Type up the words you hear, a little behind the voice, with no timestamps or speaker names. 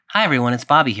Hi, everyone. It's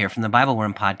Bobby here from the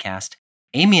BibleWorm podcast.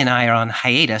 Amy and I are on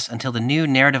hiatus until the new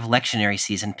narrative lectionary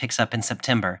season picks up in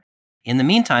September. In the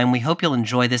meantime, we hope you'll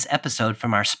enjoy this episode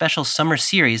from our special summer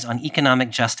series on economic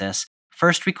justice,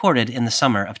 first recorded in the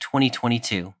summer of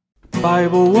 2022.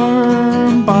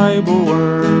 BibleWorm,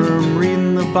 BibleWorm,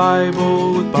 reading the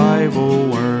Bible with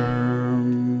BibleWorm.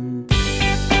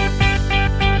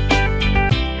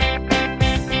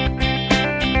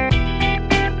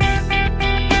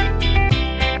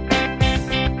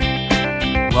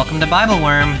 Welcome to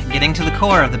BibleWorm, getting to the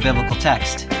core of the biblical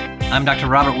text. I'm Dr.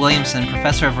 Robert Williamson,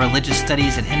 professor of religious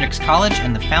studies at Hendrix College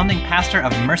and the founding pastor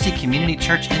of Mercy Community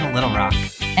Church in Little Rock.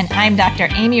 And I'm Dr.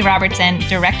 Amy Robertson,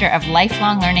 director of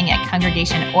lifelong learning at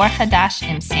Congregation Or Hadash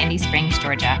in Sandy Springs,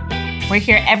 Georgia. We're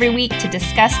here every week to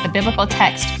discuss the biblical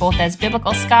text, both as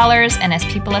biblical scholars and as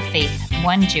people of faith,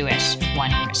 one Jewish,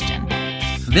 one Christian.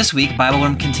 This week,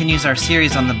 BibleWorm continues our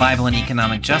series on the Bible and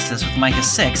economic justice with Micah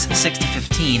 6,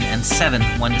 6-15, and 7,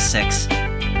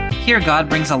 1-6. Here, God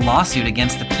brings a lawsuit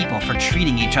against the people for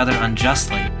treating each other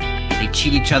unjustly. They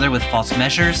cheat each other with false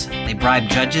measures, they bribe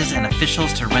judges and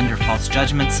officials to render false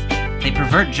judgments, they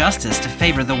pervert justice to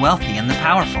favor the wealthy and the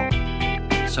powerful.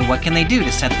 So what can they do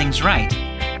to set things right?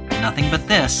 Nothing but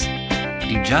this: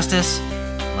 do justice,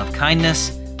 love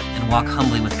kindness, and walk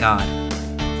humbly with God.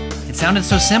 It sounded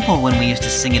so simple when we used to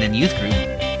sing it in youth group,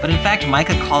 but in fact,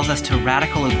 Micah calls us to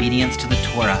radical obedience to the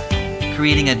Torah,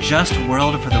 creating a just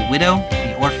world for the widow,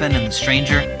 the orphan, and the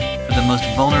stranger, for the most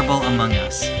vulnerable among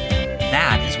us.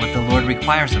 That is what the Lord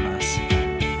requires of us.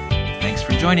 Thanks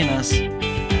for joining us.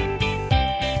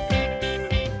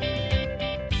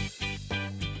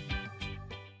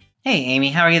 Hey, Amy,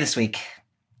 how are you this week?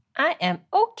 I am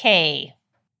okay.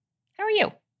 How are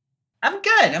you?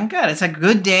 I'm good. It's a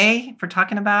good day for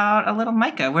talking about a little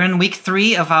Micah. We're in week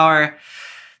 3 of our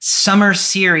summer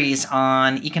series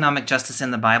on economic justice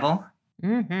in the Bible.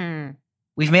 Mm-hmm.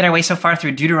 We've made our way so far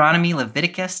through Deuteronomy,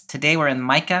 Leviticus. Today we're in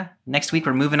Micah. Next week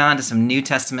we're moving on to some New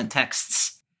Testament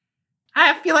texts.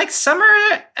 I feel like summer,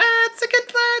 it's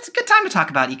a good time to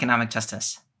talk about economic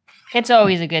justice. It's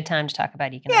always a good time to talk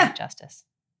about economic justice.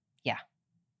 Yeah.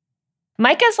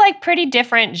 Micah's like pretty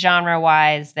different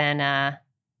genre-wise than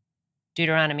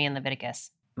Deuteronomy and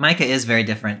Leviticus. Micah is very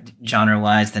different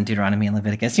genre-wise than Deuteronomy and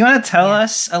Leviticus. You want to tell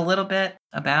us a little bit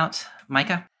about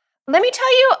Micah?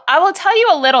 I will tell you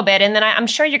a little bit, and then I'm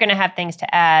sure you're going to have things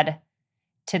to add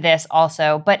to this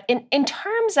also. But in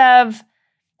terms of,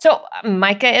 so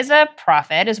Micah is a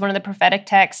prophet, is one of the prophetic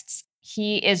texts.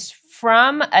 He is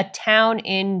from a town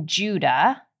in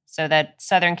Judah, so that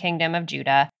southern kingdom of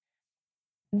Judah.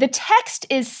 The text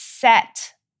is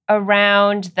set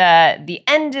around the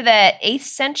end of the 8th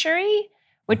century,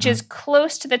 which is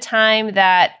close to the time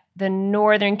that the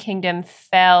northern kingdom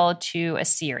fell to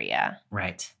Assyria.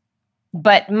 Right.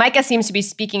 But Micah seems to be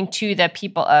speaking to the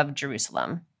people of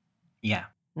Jerusalem. Yeah.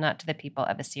 Not to the people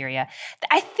of Assyria.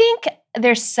 I think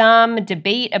there's some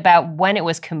debate about when it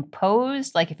was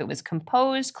composed, like if it was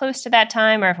composed close to that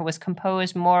time or if it was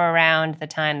composed more around the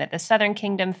time that the southern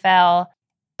kingdom fell.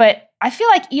 But I feel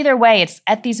like either way, it's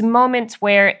at these moments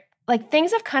where like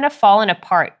things have kind of fallen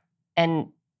apart and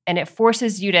it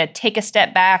forces you to take a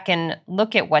step back and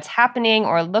look at what's happening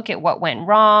or look at what went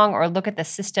wrong or look at the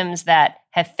systems that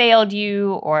have failed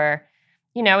you or,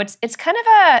 you know, it's kind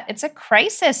of a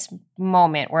crisis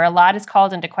moment where a lot is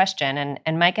called into question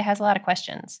and Micah has a lot of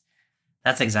questions.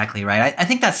 That's exactly right. I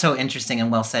think that's so interesting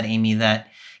and well said, Amy, that,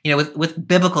 you know, with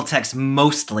biblical texts,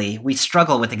 mostly we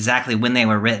struggle with exactly when they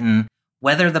were written,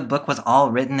 whether the book was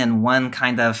all written in one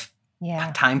kind of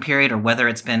time period or whether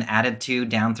it's been added to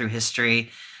down through history.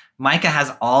 Micah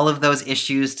has all of those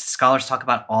issues. Scholars talk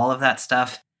about all of that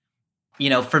stuff.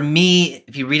 You know, for me,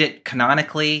 if you read it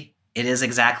canonically, it is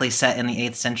exactly set in the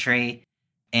 8th century,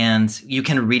 and you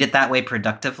can read it that way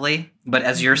productively. But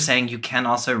as you're saying, you can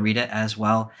also read it as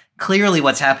well. Clearly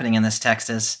what's happening in this text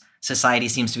is society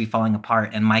seems to be falling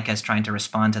apart, and Micah is trying to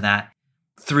respond to that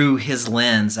through his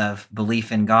lens of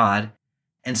belief in God.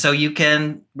 And so you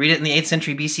can read it in the 8th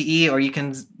century BCE, or you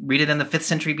can read it in the 5th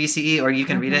century BCE, or you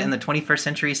can read it in the 21st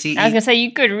century CE. I was going to say,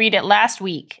 you could read it last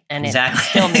week, and it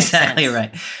still makes exactly sense.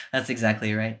 Right. That's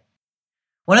exactly right.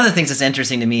 One of the things that's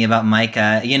interesting to me about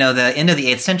Micah, you know, the end of the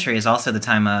 8th century is also the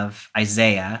time of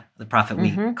Isaiah, the prophet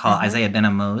we call Isaiah ben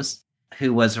Amoz,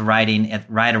 who was writing at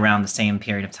right around the same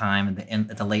period of time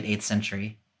at the late 8th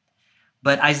century.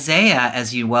 But Isaiah,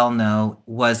 as you well know,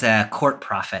 was a court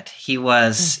prophet. He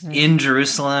was in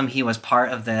Jerusalem. He was part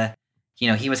of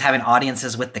he was having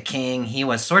audiences with the king. He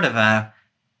was sort of an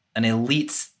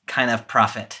elite kind of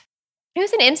prophet. He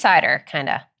was an insider, kind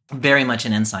of. Very much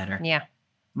an insider. Yeah.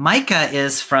 Micah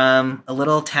is from a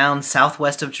little town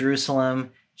southwest of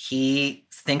Jerusalem. He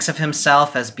thinks of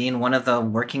himself as being one of the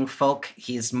working folk.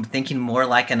 He's thinking more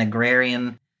like an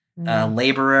agrarian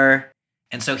laborer.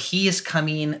 And so he is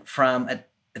coming from, at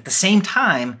the same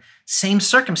time, same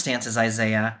circumstances,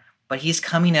 Isaiah, but he's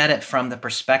coming at it from the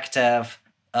perspective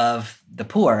of the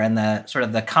poor and the sort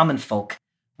of the common folk,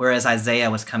 whereas Isaiah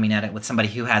was coming at it with somebody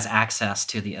who has access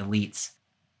to the elites.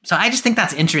 So I just think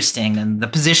that's interesting, and the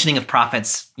positioning of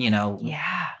prophets,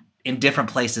 in different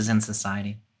places in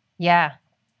society. Yeah,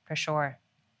 for sure.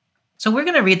 So we're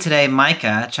going to read today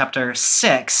Micah chapter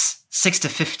 6, 6 to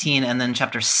 15, and then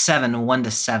chapter 7, 1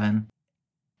 to 7.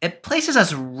 It places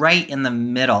us right in the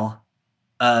middle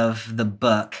of the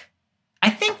book. I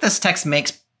think this text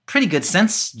makes pretty good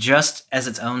sense just as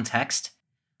its own text.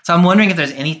 So I'm wondering if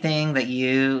there's anything that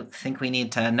you think we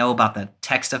need to know about the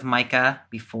text of Micah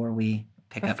before we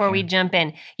pick up. Before we jump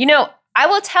in. I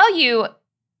will tell you,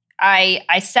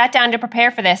 I sat down to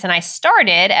prepare for this and I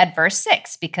started at verse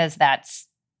 6 because that's,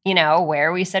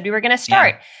 where we said we were going to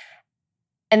start. Yeah.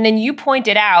 And then you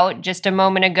pointed out just a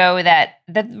moment ago that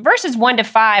the verses 1 to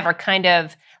 5 are kind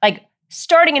of like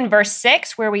starting in verse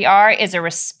 6 where we are is a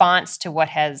response to what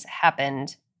has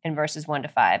happened in verses 1 to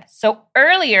 5. So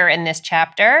earlier in this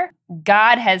chapter,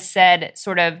 God has said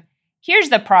sort of, here's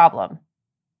the problem.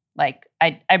 Like,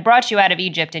 I brought you out of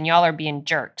Egypt and y'all are being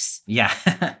jerks. Yeah.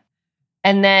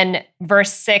 And then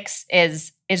verse 6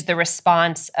 is the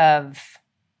response of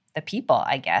the people,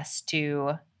 I guess,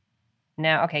 to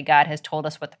now, okay, God has told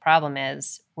us what the problem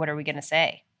is. What are we going to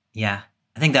say? Yeah,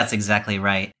 I think that's exactly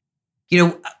right.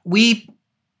 We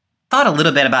thought a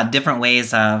little bit about different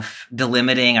ways of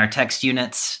delimiting our text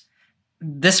units.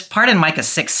 This part in Micah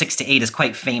 6, 6 to 8 is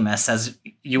quite famous, as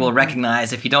you will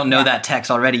recognize. If you don't know that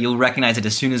text already, you'll recognize it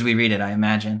as soon as we read it, I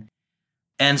imagine.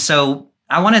 And so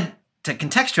I wanted to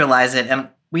contextualize it, and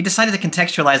we decided to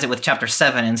contextualize it with chapter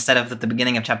 7 instead of at the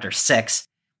beginning of chapter 6.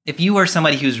 If you were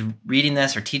somebody who's reading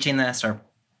this or teaching this or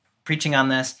preaching on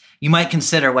this, you might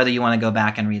consider whether you want to go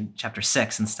back and read chapter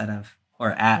 6 instead of,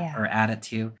 or add it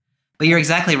to. But you're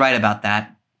exactly right about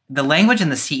that. The language in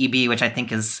the CEB, which I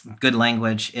think is good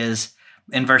language, is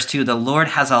in verse 2, the Lord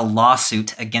has a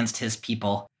lawsuit against his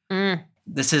people.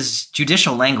 This is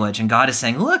judicial language, and God is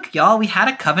saying, look, y'all, we had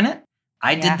a covenant.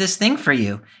 I did this thing for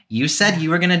you. You said you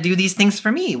were going to do these things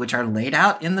for me, which are laid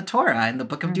out in the Torah, in the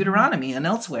book of Deuteronomy and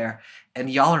elsewhere, and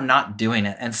y'all are not doing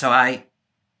it. And so I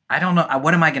don't know,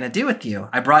 what am I going to do with you?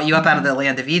 I brought you up out of the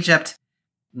land of Egypt.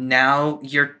 Now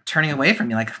you're turning away from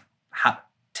me. Like,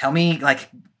 tell me,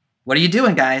 like, what are you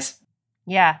doing, guys?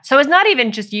 Yeah. So it's not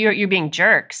even just you're being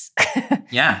jerks.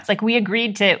 Yeah. It's like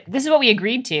this is what we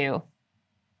agreed to,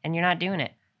 and you're not doing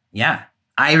it. Yeah.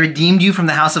 I redeemed you from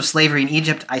the house of slavery in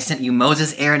Egypt. I sent you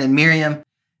Moses, Aaron, and Miriam.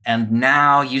 And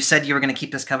now you said you were going to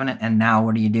keep this covenant. And now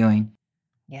what are you doing?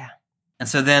 Yeah. And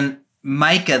so then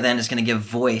Micah then is going to give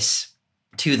voice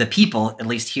to the people, at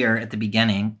least here at the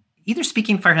beginning, either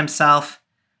speaking for himself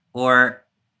or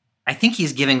I think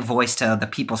he's giving voice to the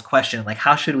people's question, like,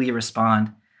 how should we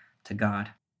respond to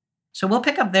God? So we'll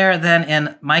pick up there then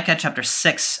in Micah chapter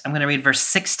 6. I'm going to read verse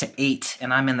 6 to 8,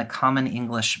 and I'm in the Common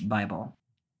English Bible.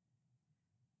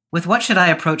 With what should I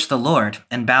approach the Lord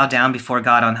and bow down before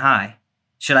God on high?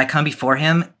 Should I come before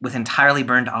him with entirely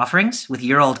burned offerings, with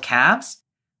year-old calves?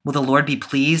 Will the Lord be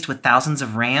pleased with thousands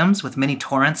of rams, with many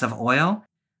torrents of oil?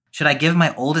 Should I give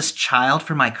my oldest child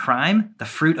for my crime, the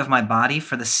fruit of my body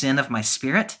for the sin of my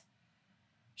spirit?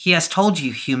 He has told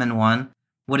you, human one,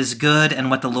 what is good and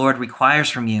what the Lord requires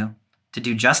from you, to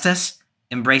do justice,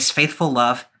 embrace faithful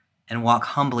love, and walk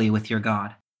humbly with your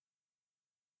God.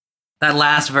 That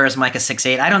last verse, Micah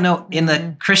 6:8, I don't know, in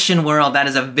the Christian world, that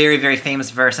is a very, very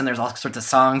famous verse, and there's all sorts of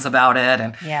songs about it.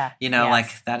 And,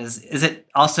 like that is it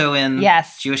also in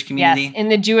Jewish community? Yes, in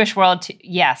the Jewish world,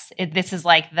 yes. This is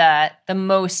like the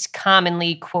most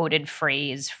commonly quoted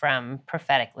phrase from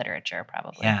prophetic literature,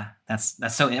 probably. Yeah, that's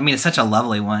so, it's such a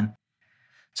lovely one.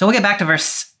 So we'll get back to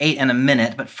verse 8 in a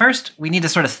minute, but first we need to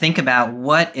sort of think about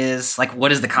what is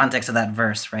the context of that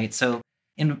verse, right? So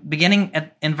in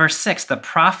verse 6, the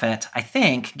prophet, I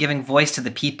think, giving voice to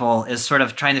the people is sort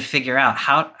of trying to figure out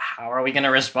how are we going to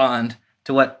respond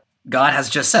to what God has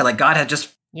just said? Like, God had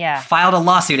just filed a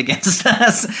lawsuit against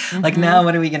us. Like, now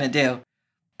what are we going to do?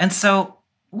 And so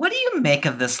what do you make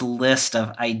of this list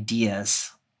of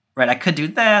ideas? Right, I could do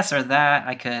this or that.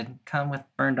 I could come with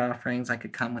burned offerings. I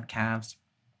could come with calves.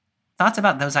 Thoughts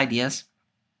about those ideas?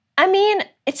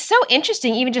 It's so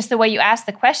interesting, even just the way you asked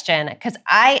the question, because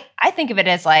I think of it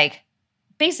as like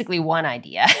basically one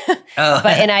idea, but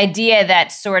an idea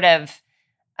that sort of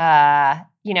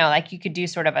like you could do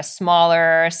sort of a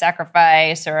smaller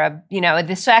sacrifice or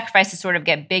the sacrifices sort of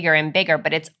get bigger and bigger,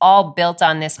 but it's all built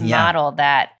on this model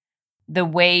that the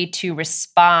way to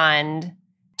respond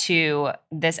to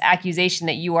this accusation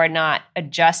that you are not a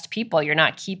just people, you're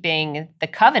not keeping the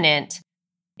covenant,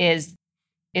 is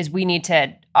we need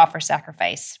to offer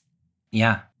sacrifice.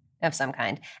 Yeah. Of some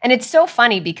kind. And it's so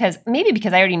funny because I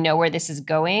already know where this is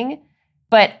going,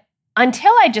 but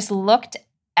until I just looked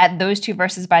at those two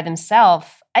verses by themselves,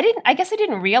 I guess I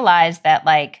didn't realize that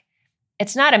like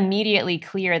it's not immediately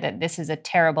clear that this is a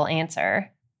terrible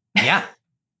answer. Yeah.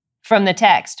 From the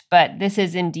text, but this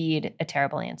is indeed a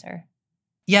terrible answer.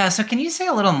 Yeah, so can you say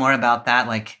a little more about that?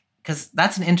 Like, because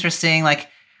that's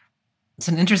it's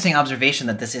an interesting observation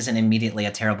that this isn't immediately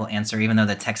a terrible answer, even though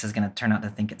the text is going to turn out to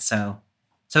think it's so.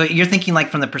 So you're thinking like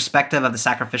from the perspective of the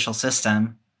sacrificial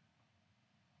system,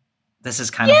 this is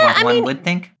kind of what one would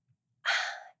think?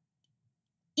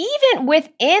 Even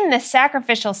within the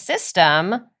sacrificial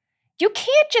system, you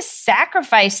can't just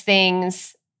sacrifice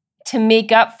things to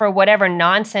make up for whatever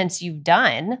nonsense you've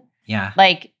done. Yeah.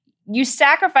 Like you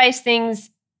sacrifice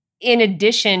things in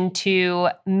addition to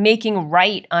making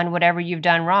right on whatever you've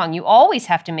done wrong. You always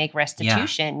have to make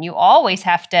restitution. Yeah. You always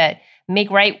have to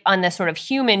make right on the sort of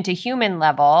human to human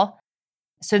level.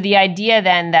 So the idea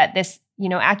then that this,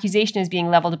 accusation is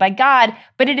being leveled by God,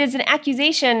 but it is an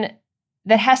accusation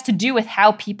that has to do with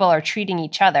how people are treating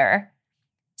each other.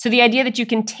 So the idea that you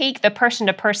can take the person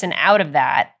to person out of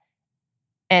that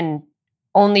and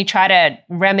only try to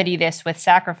remedy this with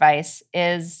sacrifice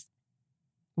is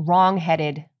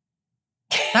wrong-headed.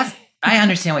 I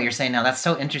understand what you're saying now. That's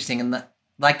so interesting. And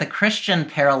the Christian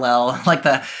parallel, like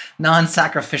the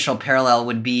non-sacrificial parallel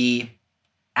would be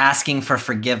asking for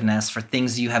forgiveness for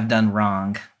things you have done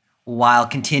wrong while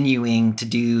continuing to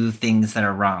do things that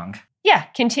are wrong. Yeah,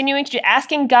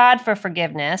 asking God for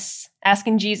forgiveness,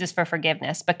 asking Jesus for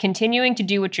forgiveness, but continuing to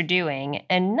do what you're doing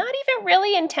and not even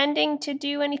really intending to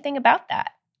do anything about that.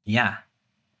 Yeah.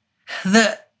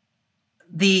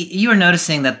 You were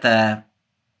noticing that the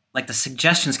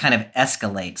suggestions kind of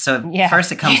escalate. So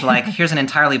first it comes like, here's an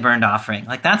entirely burned offering.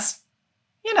 Like that's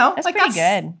pretty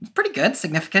good. Pretty good,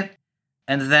 significant.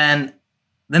 And then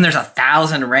there's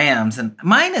 1,000 rams. And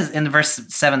mine is in verse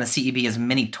 7, the CEB is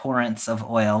many torrents of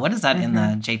oil. What is that in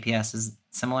the JPS? Is it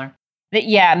similar?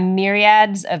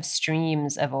 Myriads of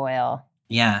streams of oil.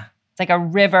 Yeah. It's like a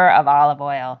river of olive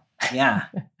oil. Yeah.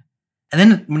 And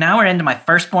then now we're into my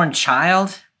firstborn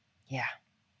child. Yeah.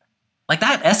 Like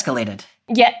that escalated.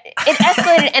 Yeah, it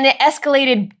escalated and it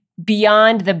escalated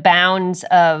beyond the bounds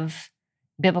of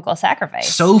biblical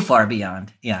sacrifice. So far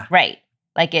beyond. Yeah. Right.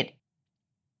 Like it.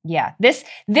 Yeah. This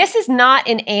is not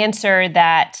an answer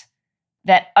that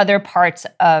other parts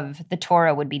of the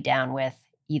Torah would be down with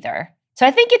either. So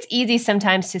I think it's easy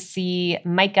sometimes to see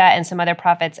Micah and some other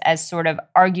prophets as sort of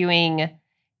arguing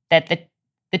that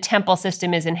the temple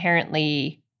system is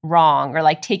inherently wrong or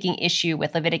like taking issue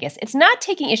with Leviticus. It's not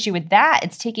taking issue with that.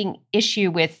 It's taking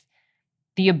issue with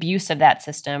the abuse of that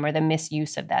system or the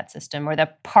misuse of that system or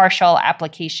the partial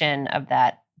application of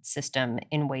that system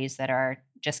in ways that are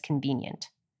just convenient.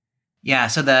 Yeah,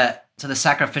 so the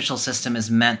sacrificial system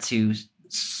is meant to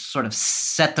sort of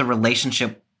set the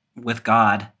relationship with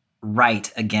God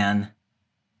right again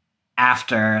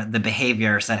after the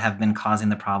behaviors that have been causing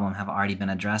the problem have already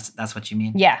been addressed. That's what you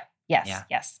mean? Yeah. Yes. Yeah.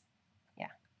 Yes. Yeah.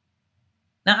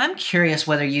 Now, I'm curious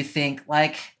whether you think,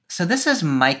 so this is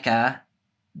Micah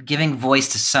giving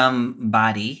voice to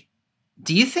somebody.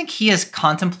 Do you think he is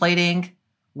contemplating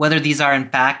whether these are in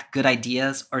fact good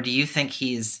ideas, or do you think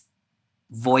he's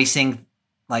voicing,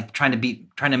 trying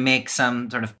to make some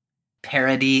sort of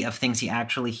parody of things he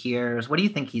actually hears? What do you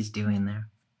think he's doing there?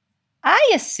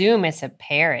 I assume it's a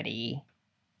parody.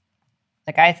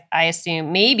 I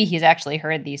assume maybe he's actually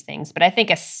heard these things, but I think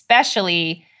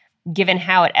especially given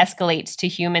how it escalates to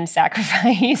human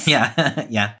sacrifice. Yeah.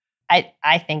 Yeah.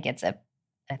 I think it's a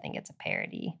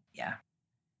parody. Yeah.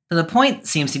 So the point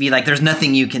seems to be there's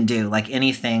nothing you can do,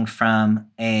 anything from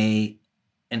a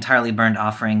entirely burned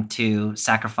offering to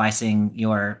sacrificing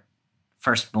your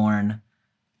firstborn,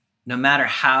 no matter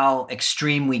how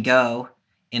extreme we go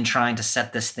in trying to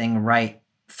set this thing right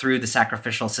through the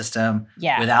sacrificial system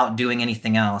without doing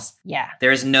anything else. Yeah.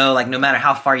 There is no matter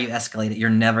how far you escalate it, you're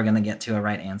never going to get to a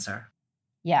right answer.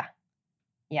 Yeah.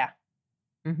 Yeah.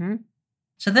 Mm-hmm.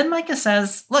 So then Micah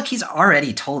says, look, he's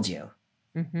already told you.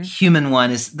 Mm-hmm. Human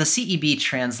one is, the CEB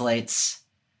translates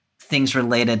things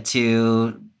related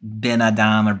to Ben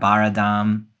Adam or Bar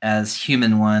Adam as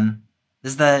human one.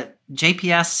 Is the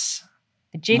JPS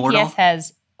The JPS mortal?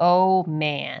 has, oh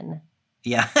man.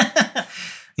 Yeah.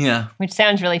 Yeah. Which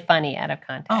sounds really funny out of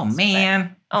context. Oh,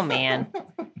 man. Oh, man.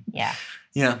 Yeah.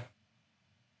 Yeah.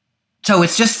 So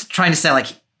it's just trying to say, like,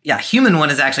 yeah, human one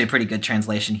is actually a pretty good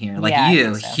translation here. Like, Yeah, I you,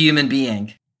 think so. human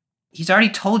being. He's already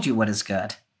told you what is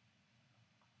good.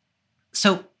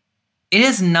 So it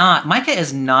is not, Micah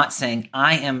is not saying,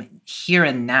 I am here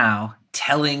and now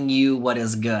telling you what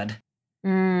is good.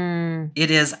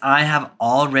 It is, I have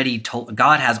already told,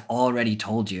 God has already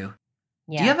told you.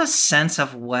 Yeah. Do you have a sense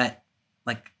of what,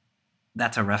 like,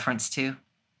 that's a reference to?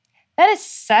 That is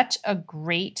such a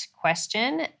great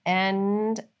question.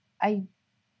 And I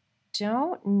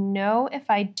don't know if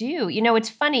I do. You know, it's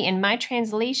funny. In my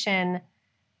translation,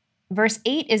 verse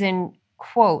 8 is in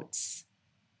quotes.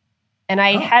 And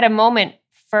I had a moment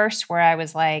first where I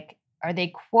was like, are they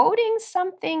quoting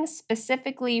something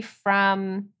specifically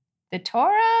from the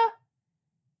Torah?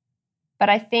 But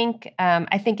I think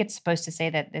it's supposed to say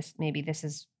that this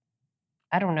is,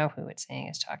 I don't know who it's saying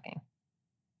is talking.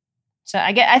 So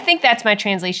I think that's my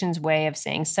translation's way of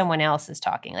saying someone else is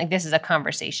talking. Like this is a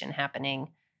conversation happening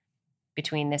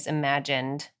between this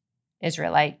imagined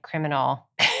Israelite criminal.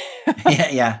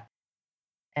 Yeah.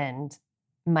 And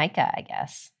Micah, I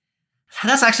guess.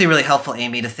 That's actually really helpful,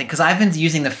 Amy, to think, because I've been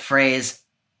using the phrase,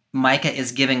 Micah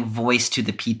is giving voice to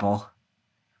the people.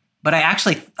 But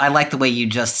I like the way you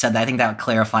just said that. I think that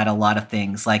clarified a lot of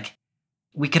things. Like,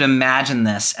 we could imagine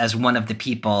this as one of the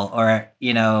people, or,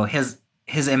 you know, his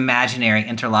imaginary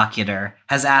interlocutor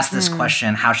has asked this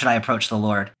question, how should I approach the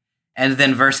Lord? And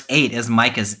then verse 8 is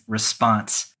Micah's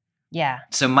response. Yeah.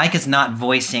 So Micah's not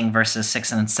voicing verses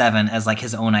 6 and 7 as like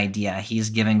his own idea. He's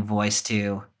giving voice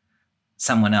to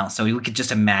someone else. So we could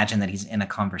just imagine that he's in a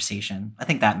conversation. I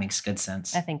think that makes good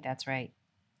sense. I think that's right.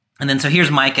 And then so here's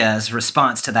Micah's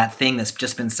response to that thing that's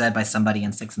just been said by somebody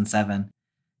in 6 and 7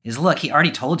 is, look, he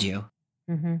already told you.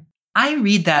 Mm-hmm. I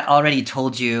read that already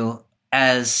told you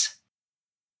as,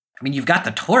 I mean, you've got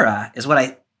the Torah is what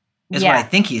I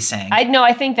think he's saying. I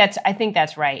think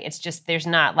that's right. It's just, there's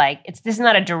not like, this is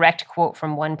not a direct quote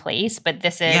from one place, but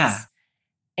this is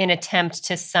an attempt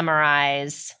to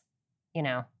summarize, you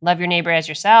know, love your neighbor as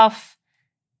yourself,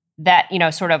 that, you know,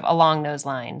 sort of along those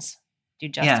lines. Do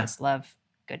justice, love,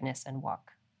 goodness, and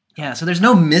walk. Yeah, so there's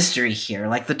no mystery here.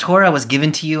 Like the Torah was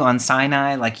given to you on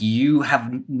Sinai, like you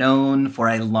have known for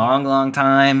a long, long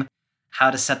time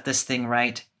how to set this thing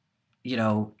right. You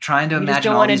know, trying to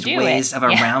imagine all these ways of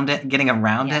around it, getting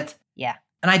around it. Yeah.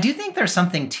 And I do think there's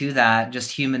something to that,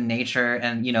 just human nature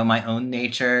and, you know, my own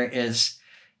nature is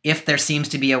if there seems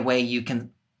to be a way you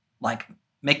can like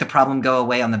make the problem go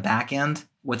away on the back end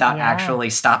without actually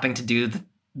stopping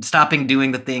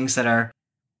doing the things that are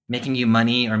making you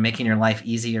money or making your life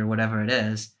easy or whatever it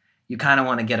is, you kind of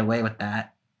want to get away with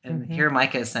that. And here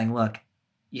Micah is saying, look,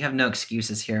 you have no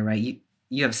excuses here, right?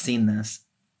 You have seen this.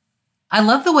 I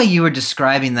love the way you were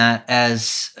describing that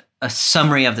as a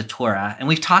summary of the Torah. And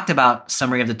we've talked about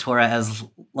summary of the Torah as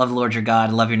love the Lord your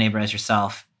God, love your neighbor as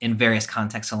yourself in various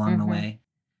contexts along the way.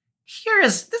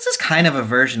 This is kind of a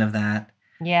version of that.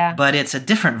 Yeah. But it's a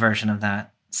different version of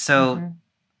that. So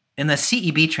in the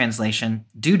CEB translation,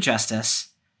 do justice,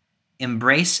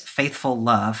 embrace faithful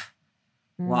love,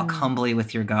 walk humbly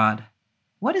with your God.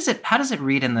 What is it? How does it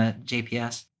read in the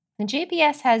JPS? The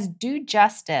JPS has do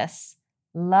justice,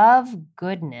 love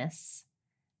goodness,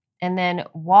 and then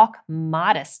walk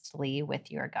modestly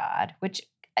with your God, which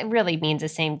really means the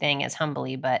same thing as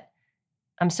humbly, but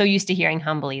I'm so used to hearing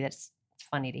humbly that it's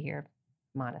funny to hear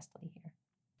modestly here.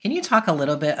 Can you talk a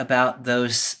little bit about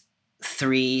those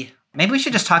three? Maybe we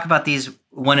should just talk about these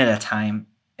one at a time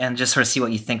and just sort of see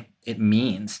what you think it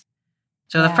means.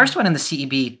 So the first one in the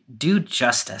CEB, do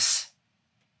justice.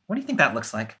 What do you think that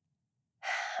looks like?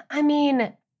 I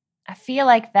mean, I feel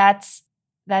like that's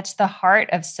the heart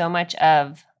of so much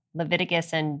of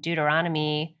Leviticus and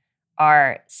Deuteronomy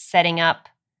are setting up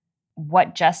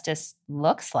what justice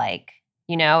looks like.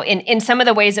 You know, in some of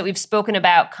the ways that we've spoken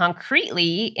about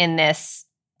concretely in this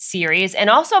series, and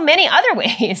also many other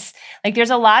ways. Like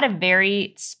there's a lot of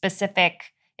very specific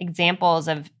examples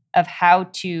of how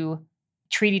to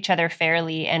treat each other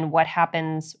fairly and what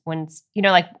happens when, you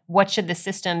know, like what should the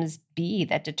systems be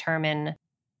that determine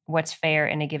what's fair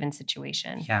in a given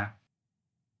situation. Yeah.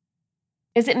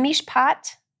 Is it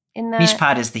mishpat in the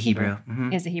Mishpat is the Hebrew.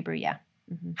 Is the Hebrew, yeah.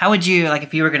 How would you, like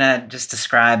if you were going to just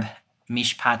describe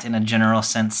mishpat in a general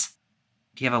sense,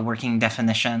 do you have a working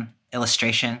definition,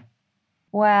 illustration?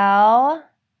 Well,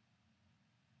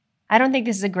 I don't think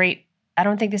this is a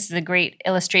great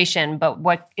illustration, but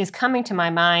what is coming to my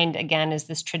mind again is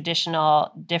this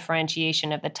traditional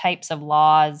differentiation of the types of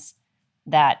laws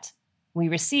that we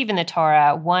receive in the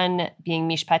Torah, one being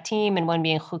mishpatim and one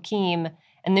being chukim,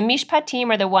 And the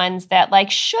mishpatim are the ones that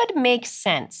like should make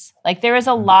sense. Like there is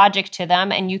a logic to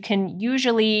them, and you can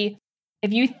usually,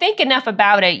 if you think enough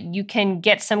about it, you can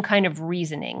get some kind of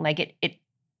reasoning. Like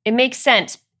it makes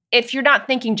sense if you're not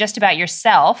thinking just about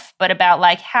yourself, but about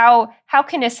like how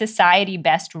can a society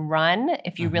best run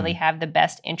if you really have the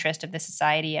best interest of the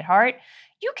society at heart.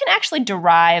 You can actually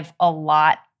derive a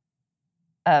lot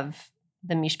of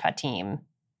the mishpatim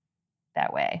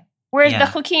that way. Whereas the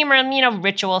chukim are,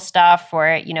 ritual stuff,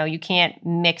 or, you can't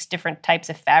mix different types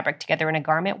of fabric together in a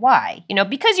garment. Why?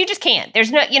 Because you just can't. There's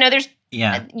no,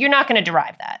 you're not going to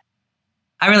derive that.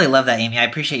 I really love that, Amy. I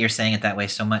appreciate your saying it that way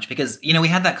so much because, we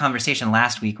had that conversation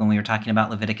last week when we were talking about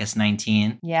Leviticus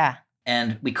 19. Yeah.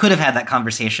 And we could have had that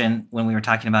conversation when we were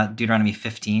talking about Deuteronomy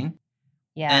 15.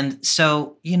 Yeah. And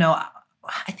so,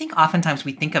 I think oftentimes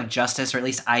we think of justice, or at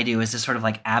least I do, as this sort of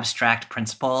like abstract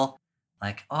principle.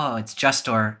 Like, oh, it's just,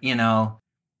 or,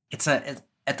 it's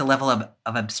at the level of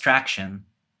abstraction.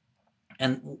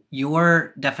 And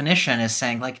your definition is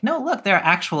saying like, no, look, there are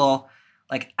actual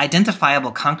like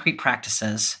identifiable concrete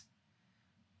practices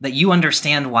that you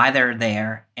understand why they're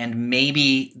there. And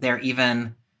maybe they're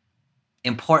even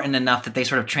important enough that they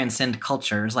sort of transcend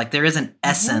cultures. Like there is an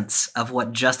essence of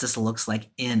what justice looks like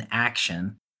in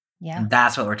action. Yeah. And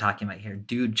that's what we're talking about here.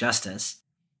 Do justice.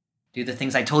 Do the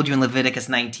things I told you in Leviticus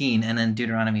 19 and then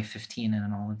Deuteronomy 15 and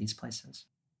in all of these places.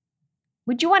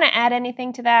 Would you want to add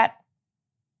anything to that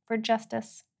for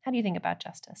justice? How do you think about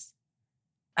justice?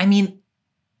 I mean,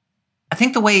 I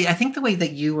think the way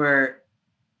that you were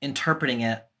interpreting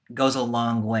it goes a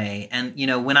long way. And,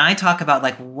 when I talk about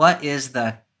like what is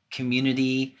the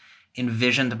community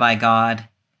envisioned by God,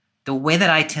 the way that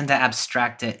I tend to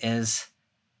abstract it is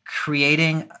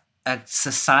creating a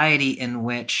society in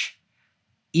which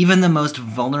even the most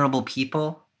vulnerable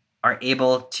people are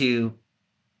able to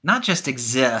not just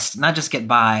exist, not just get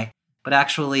by, but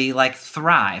actually like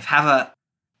thrive, have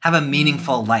a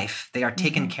meaningful life. They are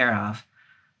taken care of.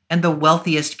 And the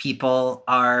wealthiest people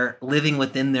are living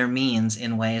within their means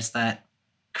in ways that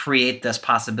create this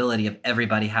possibility of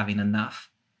everybody having enough.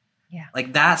 Yeah.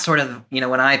 Like that sort of,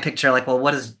 when I picture like, well,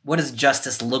 what does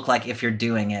justice look like if you're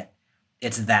doing it?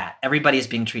 It's that. Everybody is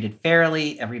being treated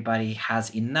fairly. Everybody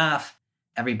has enough.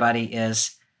 Everybody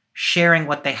is sharing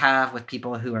what they have with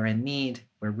people who are in need.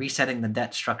 We're resetting the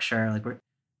debt structure. Like we're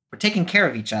taking care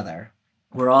of each other.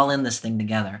 We're all in this thing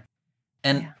together.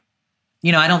 And,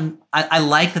 I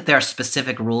like that there are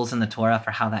specific rules in the Torah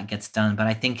for how that gets done. But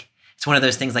I think it's one of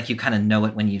those things like you kind of know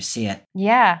it when you see it.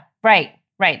 Yeah, right.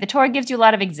 The Torah gives you a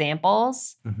lot of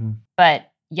examples,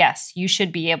 but yes, you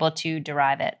should be able to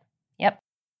derive it. Yep.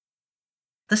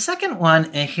 The second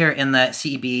one here in the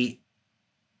CEB,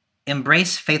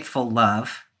 embrace faithful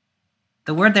love.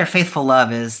 The word there, faithful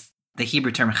love, is the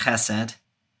Hebrew term chesed,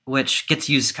 which gets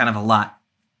used kind of a lot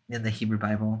in the Hebrew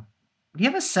Bible. Do you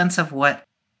have a sense of what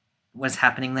was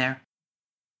happening there?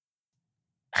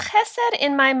 Chesed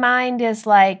in my mind is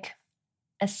like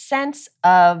a sense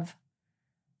of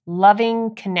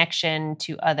loving connection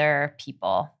to other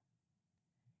people.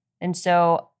 And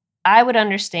so I would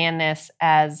understand this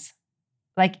as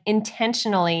like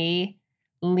intentionally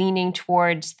leaning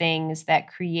towards things that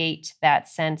create that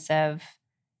sense of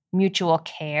mutual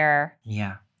care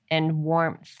and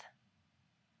warmth.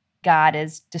 God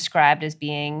is described as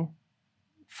being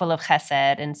full of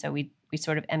chesed, and so we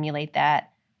sort of emulate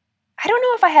that. I don't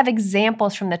know if I have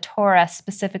examples from the Torah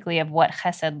specifically of what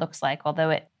chesed looks like, although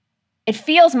it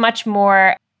feels much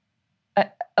more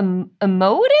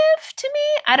emotive to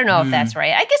me. I don't know if that's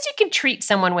right. I guess you can treat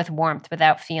someone with warmth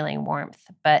without feeling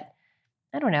warmth, but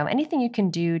I don't know, anything you can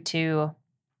do to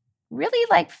really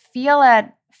like feel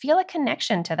a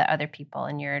connection to the other people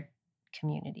in your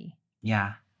community.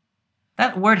 Yeah.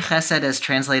 That word chesed is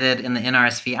translated in the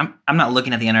NRSV. I'm not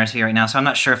looking at the NRSV right now, so I'm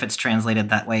not sure if it's translated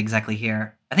that way exactly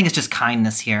here. I think it's just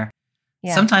kindness here.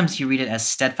 Yeah. Sometimes you read it as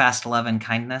steadfast love and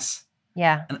kindness.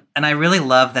 Yeah. And I really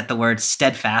love that the word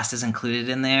steadfast is included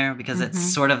in there because it's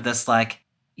sort of this like,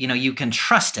 you can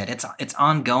trust it. It's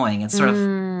ongoing. It's sort of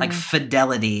like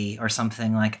fidelity or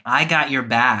something like, I got your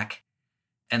back.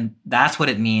 And that's what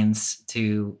it means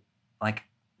to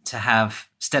have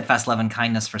steadfast love and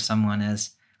kindness for someone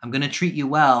is I'm going to treat you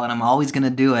well and I'm always going to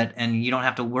do it. And you don't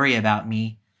have to worry about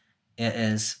me. It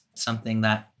is something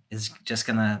that is just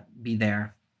going to be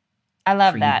there. I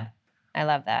love that. I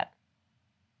love that.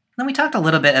 Then we talked a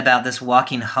little bit about this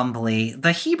walking humbly.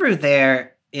 The Hebrew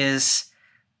there is,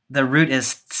 the root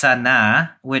is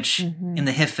tzana, which in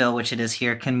the Hifil, which it is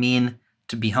here, can mean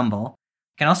to be humble,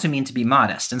 can also mean to be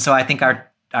modest. And so I think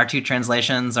our two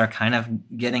translations are kind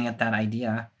of getting at that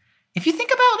idea. If you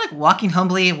think about like walking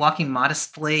humbly, walking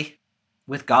modestly,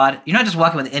 with God. You're not just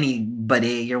walking with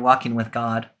anybody, you're walking with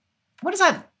God. What does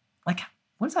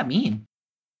that mean?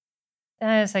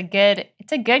 It's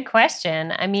a good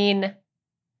question. I mean,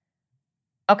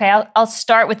 okay, I'll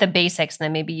start with the basics, and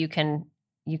then maybe you can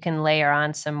layer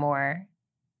on some more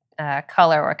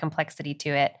color or complexity to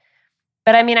it.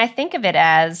 But I mean, I think of it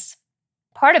as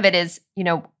part of it is,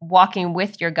 walking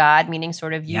with your God, meaning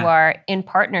sort of you are in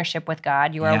partnership with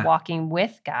God. You are walking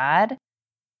with God.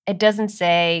 It doesn't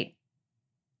say,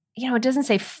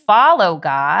 follow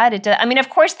God. I mean, of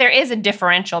course, there is a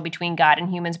differential between God and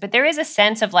humans, but there is a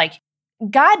sense of like,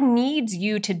 God needs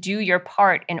you to do your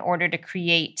part in order to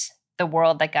create the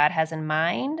world that God has in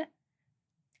mind.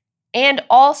 And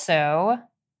also,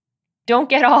 don't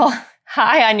get all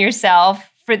high on yourself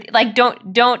for like,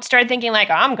 don't start thinking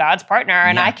like, I'm God's partner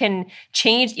and I can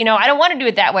change, I don't want to do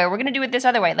it that way. We're going to do it this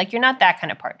other way. Like, you're not that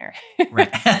kind of partner. Right.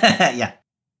 Yeah.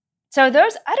 So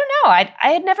those, I don't know.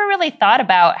 I had never really thought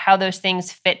about how those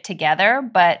things fit together,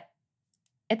 but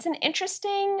it's an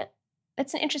interesting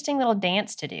little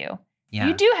dance to do. Yeah.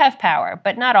 You do have power,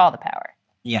 but not all the power.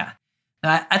 Yeah.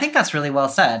 I think that's really well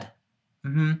said.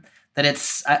 Mm-hmm. That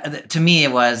it's, to me,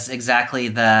 it was exactly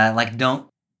the, like, don't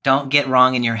get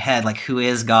wrong in your head, like, who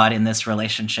is God in this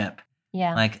relationship?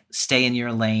 Yeah. Like, stay in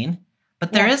your lane.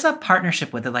 But there is a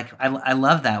partnership with it. Like, I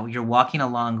love that. You're walking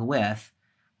along with.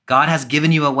 God has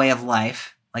given you a way of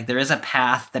life. Like, there is a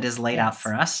path that is laid out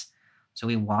for us. So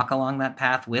we walk along that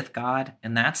path with God.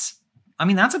 And that's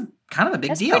a kind of a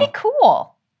big deal. That's pretty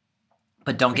cool.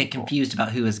 But don't get confused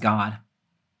about who is God.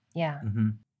 Yeah. Mm-hmm.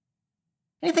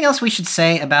 Anything else we should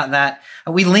say about that?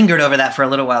 We lingered over that for a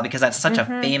little while because that's such a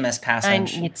famous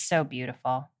passage. And it's so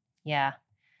beautiful. Yeah.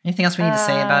 Anything else we need to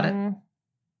say about it?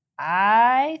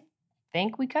 I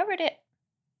think we covered it.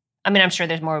 I mean, I'm sure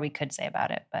there's more we could say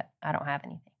about it, but I don't have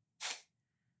anything.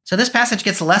 So this passage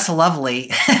gets less lovely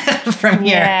from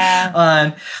here on.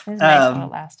 It was nice while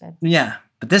it lasted. Yeah.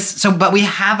 But we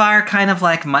have our kind of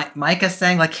like Micah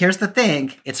saying, like, here's the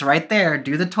thing. It's right there.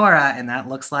 Do the Torah. And that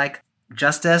looks like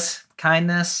justice,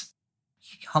 kindness,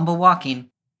 humble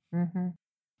walking. Mm-hmm.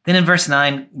 Then in verse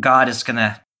 9, God is going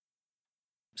to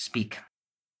speak.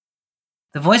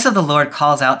 The voice of the Lord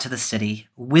calls out to the city.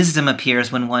 Wisdom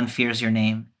appears when one fears your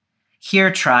name. Hear,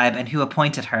 tribe, and who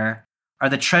appointed her. Are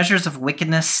the treasures of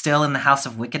wickedness still in the house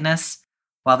of wickedness,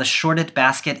 while the shorted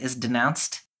basket is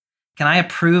denounced? Can I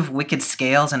approve wicked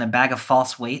scales and a bag of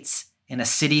false weights in a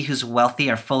city whose wealthy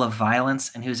are full of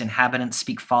violence and whose inhabitants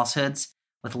speak falsehoods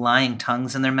with lying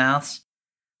tongues in their mouths?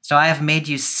 So I have made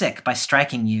you sick by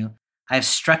striking you. I have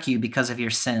struck you because of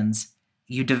your sins.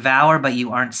 You devour, but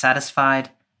you aren't satisfied.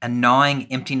 A gnawing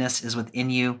emptiness is within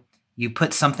you. You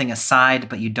put something aside,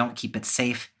 but you don't keep it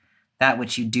safe. That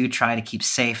which you do try to keep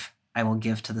safe, I will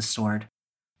give to the sword.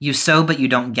 You sow, but you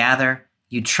don't gather.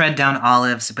 You tread down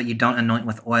olives, but you don't anoint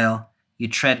with oil. You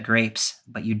tread grapes,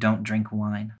 but you don't drink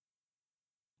wine.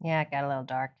 Yeah, it got a little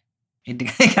dark.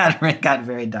 It got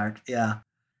very dark, yeah.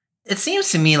 It seems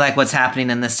to me like what's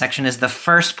happening in this section is the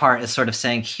first part is sort of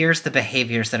saying, here's the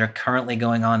behaviors that are currently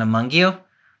going on among you.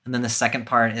 And then the second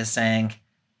part is saying,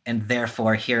 and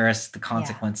therefore, here is the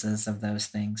consequences of those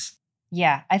things.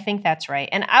 Yeah, I think that's right.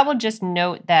 And I will just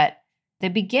note that the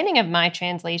beginning of my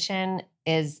translation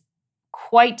is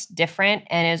quite different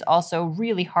and is also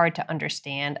really hard to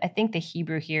understand. I think the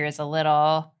Hebrew here is a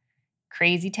little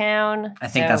crazy town. I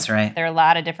think that's right. There are a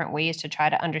lot of different ways to try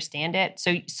to understand it.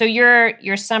 So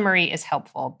your summary is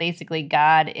helpful. Basically,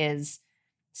 God is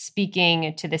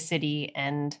speaking to the city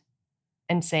and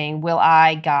saying, will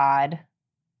I, God,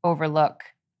 overlook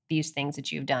these things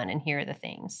that you've done? And here are the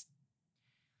things.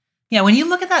 Yeah, when you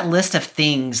look at that list of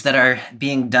things that are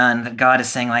being done, that God is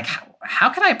saying, like, how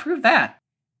can I approve that?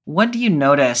 What do you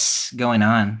notice going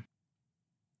on?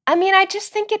 I mean, I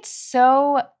just think it's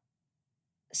so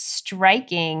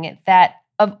striking that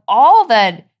of all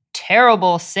the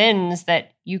terrible sins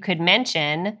that you could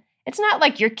mention, it's not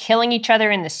like you're killing each other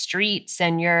in the streets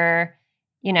and you're,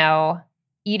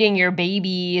 eating your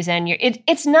babies and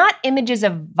it's not images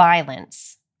of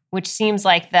violence, which seems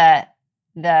like the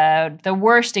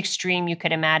worst extreme you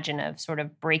could imagine of sort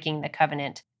of breaking the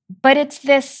covenant. But it's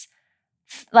this,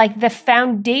 like, the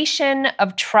foundation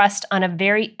of trust on a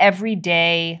very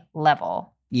everyday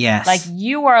level. Yes. Like,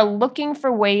 you are looking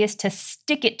for ways to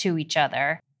stick it to each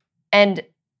other. And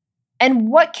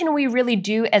what can we really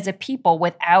do as a people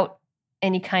without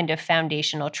any kind of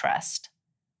foundational trust?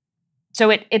 So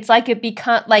it's like it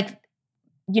become like,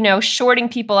 shorting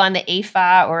people on the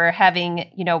AFA or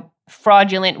having,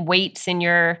 fraudulent weights in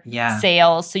your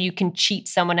sales so you can cheat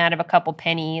someone out of a couple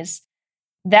pennies.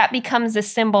 That becomes a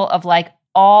symbol of like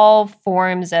all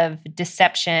forms of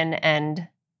deception and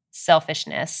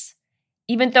selfishness,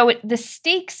 even though the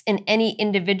stakes in any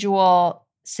individual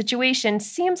situation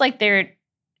seems like they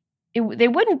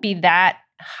wouldn't be that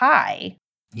high.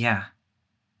 Yeah.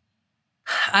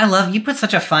 You put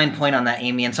such a fine point on that,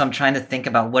 Amy, and so I'm trying to think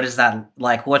about what is that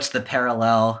like, what's the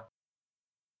parallel?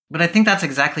 But I think that's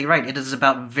exactly right. It is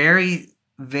about very,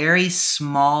 very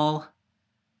small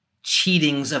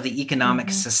cheatings of the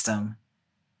economic system.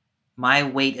 My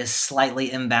weight is slightly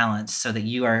imbalanced so that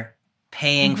you are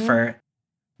paying for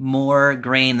more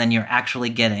grain than you're actually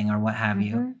getting or what have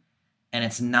you. And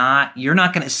it's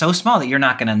so small that you're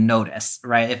not going to notice,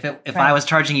 right? If I was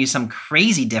charging you some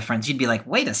crazy difference, you'd be like,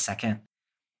 wait a second.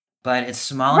 But it's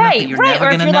small enough that you're never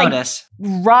going to notice.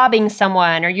 Like robbing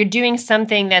someone or you're doing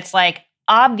something that's like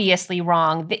obviously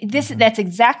wrong. That's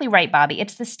exactly right, Bobby.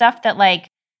 It's the stuff that like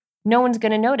no one's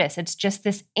going to notice. It's just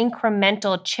this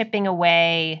incremental chipping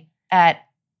away at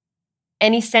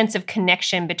any sense of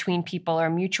connection between people or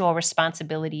mutual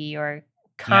responsibility or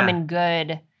common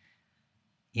good.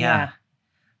 Yeah.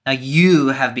 Now you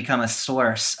have become a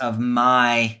source of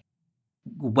my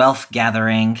wealth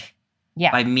gathering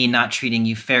by me not treating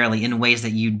you fairly in ways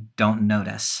that you don't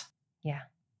notice. Yeah.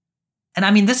 And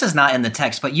I mean, this is not in the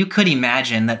text, but you could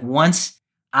imagine that once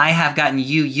I have gotten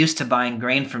you used to buying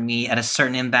grain from me at a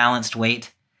certain imbalanced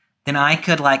weight, then I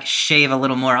could like shave a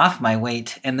little more off my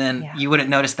weight and then you wouldn't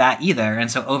notice that either.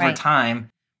 And so over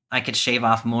time, I could shave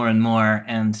off more and more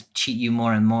and cheat you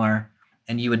more and more,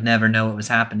 and you would never know what was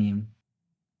happening.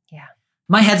 Yeah.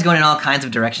 My head's going in all kinds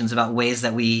of directions about ways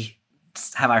that we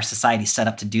have our society set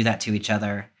up to do that to each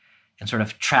other and sort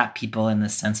of trap people in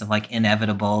this sense of like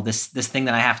inevitable, this thing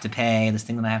that I have to pay, this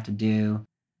thing that I have to do.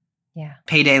 Yeah.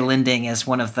 Payday lending is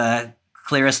one of the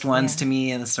clearest ones to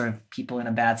me, and the sort of people in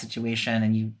a bad situation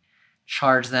and you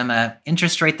charge them an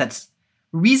interest rate that's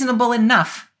reasonable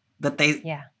enough that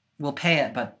they will pay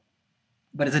it, but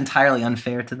it's entirely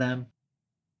unfair to them.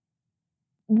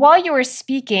 While you were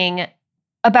speaking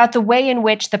about the way in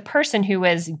which the person who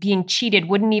was being cheated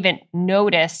wouldn't even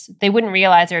notice, they wouldn't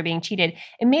realize they were being cheated,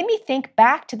 it made me think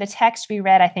back to the text we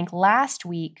read, I think last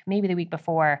week, maybe the week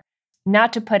before,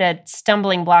 not to put a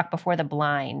stumbling block before the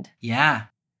blind. Yeah.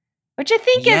 Which I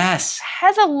think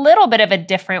has a little bit of a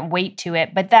different weight to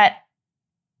it, but that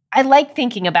I like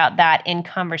thinking about that in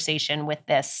conversation with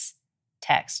this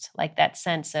text, like that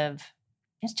sense of,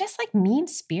 it's just like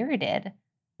mean-spirited.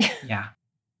 Yeah.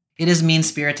 It is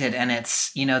mean-spirited, and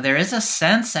it's, there is a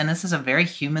sense, and this is a very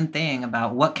human thing,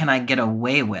 about what can I get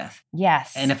away with?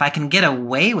 Yes. And if I can get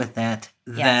away with it,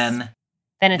 then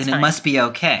it must be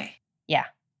okay. Yeah.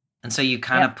 And so you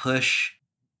kind of push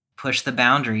the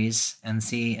boundaries and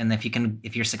see, and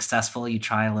if you're successful, you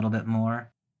try a little bit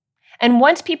more. And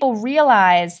once people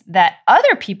realize that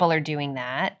other people are doing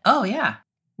that,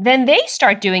 then they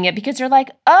start doing it because they're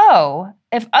like, oh,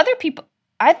 if other people,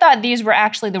 I thought these were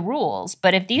actually the rules,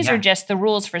 but if these are just the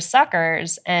rules for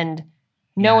suckers and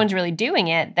no one's really doing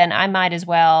it, then I might as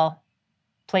well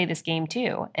play this game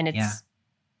too. And it's,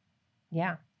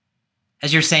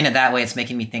 As you're saying it that way, it's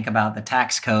making me think about the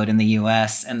tax code in the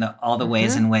U.S. and all the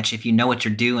ways in which, if you know what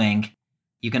you're doing,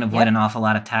 you can avoid an awful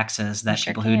lot of taxes that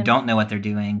people who don't know what they're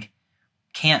doing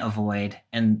can't avoid.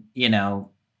 And,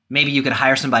 maybe you could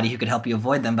hire somebody who could help you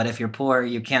avoid them, but if you're poor,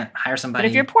 you can't hire somebody. But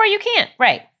if you're poor, you can't.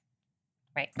 Right.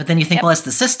 But then you think, well, it's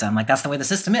the system. Like, that's the way the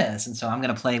system is. And so I'm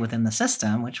going to play within the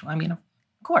system, which, I mean, of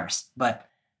course. But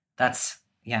that's,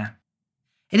 It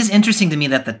is interesting to me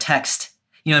that the text,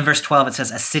 in verse 12, it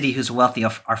says, a city whose wealthy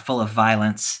are full of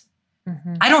violence.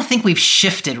 Mm-hmm. I don't think we've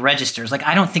shifted registers. Like,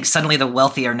 I don't think suddenly the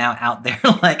wealthy are now out there,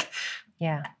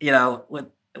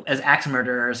 as axe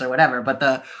murderers or whatever.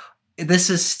 But this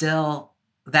is still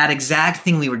that exact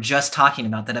thing we were just talking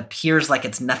about that appears like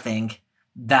it's nothing,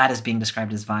 that is being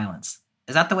described as violence.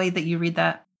 Is that the way that you read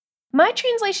that? My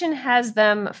translation has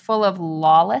them full of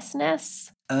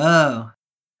lawlessness. Oh.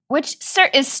 Which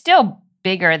is still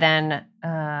bigger than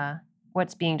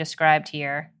what's being described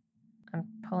here. I'm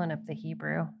pulling up the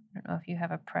Hebrew. I don't know if you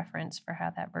have a preference for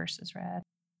how that verse is read.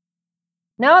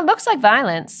 No, it looks like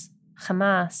violence.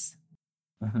 Hamas.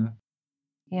 Mm-hmm.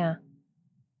 Yeah.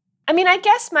 I mean, I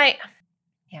guess I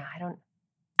don't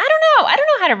know. I don't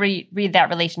know how to read that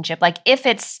relationship. Like if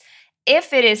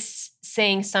it is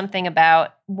saying something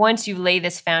about once you lay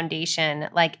this foundation,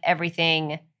 like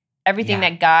everything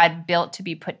that God built to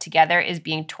be put together is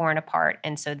being torn apart.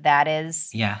 And so that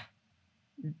is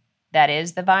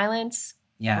the violence.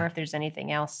 Yeah. Or if there's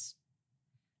anything else.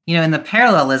 In the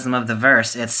parallelism of the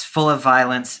verse, it's full of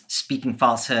violence, speaking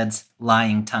falsehoods,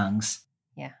 lying tongues.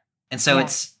 Yeah. And so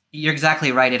you're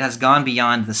exactly right. It has gone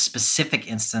beyond the specific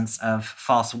instance of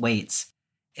false weights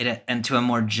and to a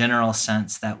more general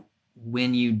sense that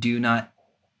when you do not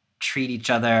treat each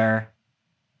other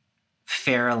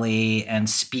fairly and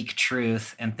speak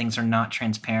truth and things are not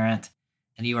transparent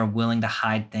and you are willing to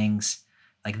hide things,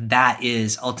 like that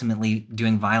is ultimately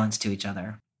doing violence to each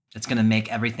other. It's going to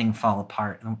make everything fall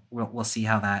apart. And we'll see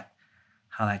how that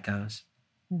goes.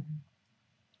 Mm-hmm.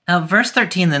 Now, verse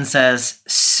 13 then says,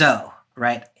 so,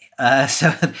 right?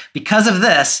 So because of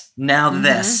this, now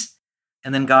this.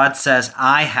 And then God says,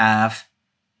 I have,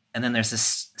 and then there's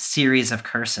this series of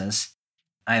curses.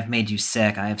 I have made you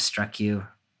sick. I have struck you.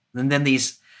 And then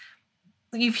these,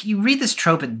 if you read this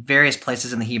trope at various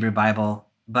places in the Hebrew Bible,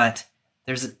 but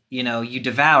there's, you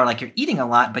devour, like you're eating a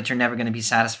lot, but you're never going to be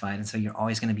satisfied. And so you're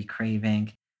always going to be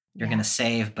craving. You're going to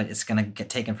save, but it's going to get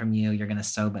taken from you. You're going to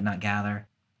sow, but not gather.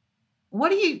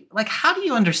 How do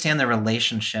you understand the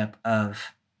relationship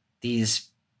of these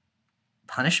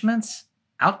punishments,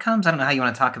 outcomes? I don't know how you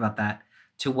want to talk about that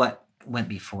to what went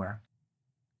before.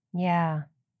 Yeah.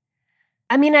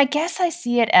 I mean, I guess I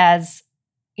see it as,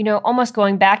 almost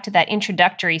going back to that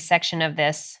introductory section of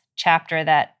this chapter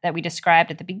that we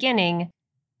described at the beginning.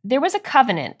 There was a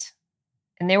covenant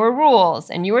and there were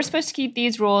rules, and you were supposed to keep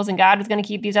these rules and God was going to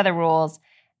keep these other rules.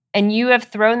 And you have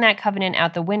thrown that covenant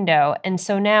out the window. And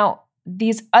so now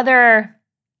these other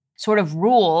sort of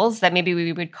rules that maybe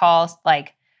we would call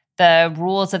like the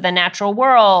rules of the natural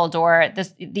world, or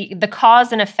the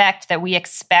cause and effect that we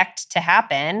expect to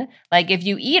happen. Like if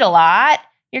you eat a lot,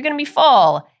 you're going to be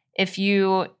full. If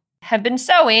you have been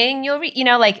sowing, you'll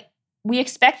we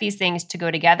expect these things to go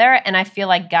together. And I feel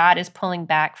like God is pulling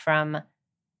back from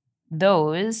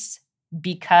those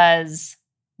because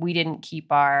we didn't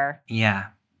keep our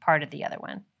part of the other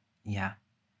one. Yeah.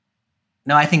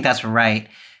 No, I think that's right.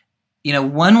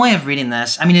 One way of reading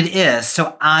this, I mean, it is,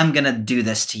 so I'm going to do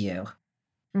this to you.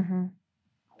 Mm-hmm.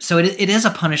 So it is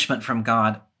a punishment from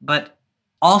God, but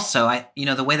also,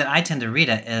 the way that I tend to read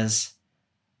it is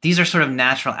these are sort of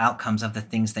natural outcomes of the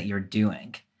things that you're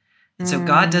doing. And so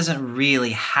God doesn't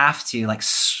really have to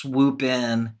swoop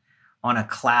in on a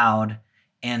cloud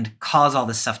and cause all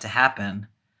this stuff to happen.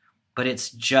 But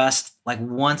it's just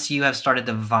once you have started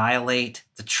to violate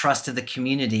the trust of the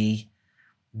community,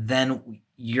 then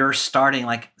you're starting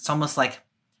it's almost it's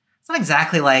not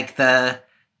exactly like the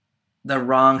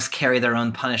wrongs carry their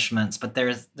own punishments, but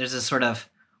there's a sort of,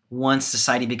 once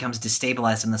society becomes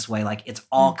destabilized in this way, it's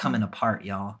all coming apart,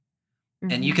 y'all.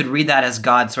 Mm-hmm. And you could read that as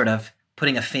God sort of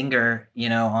putting a finger,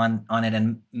 on it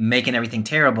and making everything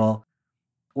terrible.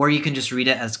 Or you can just read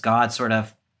it as God sort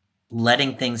of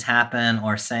letting things happen,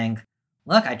 or saying,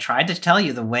 look, I tried to tell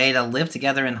you the way to live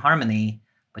together in harmony,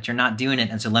 but you're not doing it.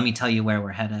 And so let me tell you where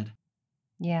we're headed.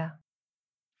 Yeah.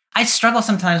 I struggle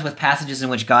sometimes with passages in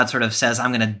which God sort of says,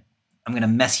 I'm going to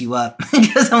mess you up,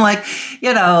 because I'm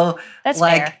that's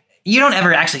fair. You don't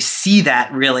ever actually see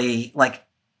that really.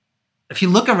 If you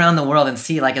look around the world and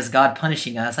see is God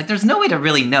punishing us, there's no way to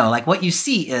really know. What you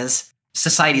see is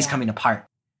society's coming apart.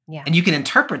 Yeah. And you can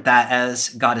interpret that as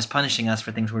God is punishing us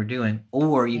for things we're doing,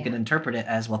 or you can interpret it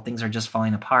as, well, things are just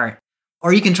falling apart.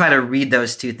 Or you can try to read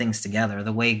those two things together.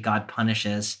 The way God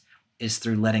punishes is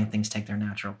through letting things take their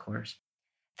natural course.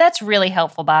 That's really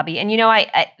helpful, Bobby. And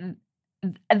I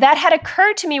that had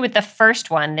occurred to me with the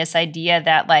first one, this idea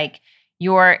that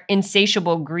your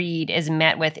insatiable greed is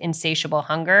met with insatiable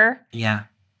hunger. Yeah.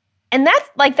 And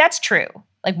that's true.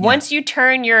 Once you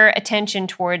turn your attention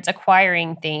towards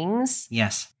acquiring things,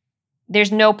 yes,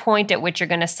 there's no point at which you're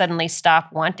going to suddenly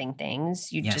stop wanting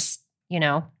things. You just,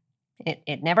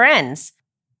 it never ends.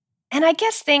 And I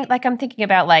guess I'm thinking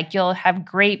about you'll have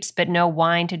grapes but no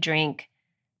wine to drink.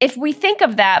 If we think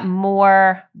of that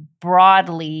more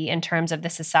broadly in terms of the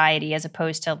society as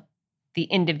opposed to the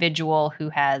individual who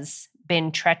has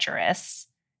been treacherous,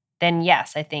 then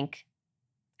yes, I think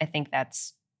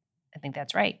that's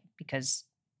right, because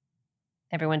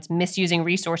everyone's misusing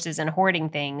resources and hoarding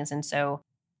things, and so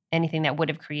anything that would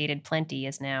have created plenty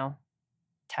is now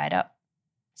tied up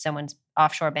someone's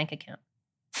offshore bank account.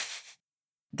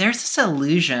 There's this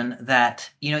illusion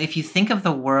that, if you think of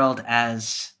the world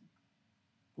as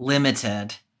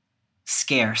limited,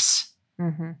 scarce,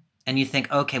 and you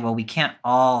think, okay, well, we can't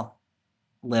all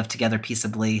live together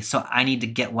peaceably, so I need to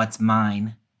get what's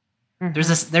mine. Mm-hmm.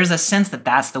 There's a sense that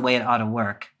that's the way it ought to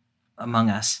work among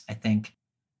us, I think.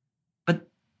 But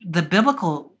the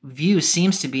biblical view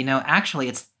seems to be, no, actually,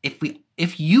 it's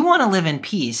if you want to live in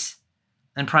peace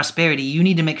and prosperity, you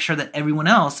need to make sure that everyone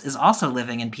else is also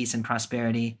living in peace and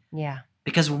prosperity. Yeah.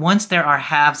 Because once there are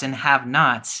haves and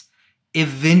have-nots,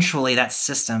 eventually that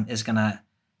system is going to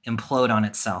implode on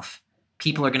itself.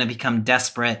 People are going to become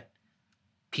desperate.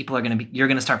 you're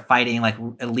going to start fighting, like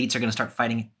elites are going to start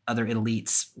fighting other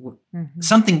elites. Mhm.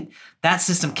 Something that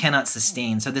system cannot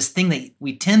sustain. So this thing that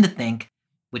we tend to think,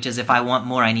 which is if I want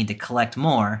more, I need to collect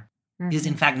more, is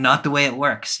in fact not the way it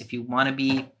works. If you want to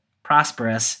be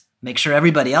prosperous, make sure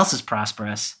everybody else is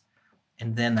prosperous,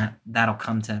 and then that'll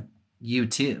come to you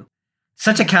too.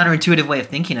 Such a counterintuitive way of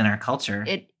thinking in our culture.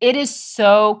 It is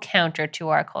so counter to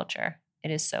our culture.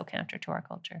 It is so counter to our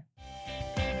culture.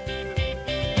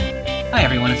 Hi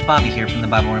everyone, it's Bobby here from the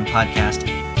BibleWorm podcast.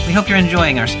 We hope you're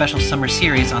enjoying our special summer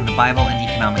series on the Bible and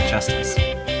economic justice.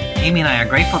 Amy and I are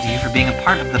grateful to you for being a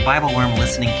part of the BibleWorm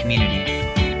listening community.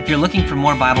 If you're looking for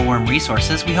more BibleWorm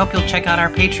resources, we hope you'll check out our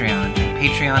Patreon at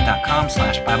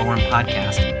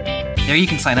patreon.com/BibleWormPodcast. There you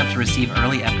can sign up to receive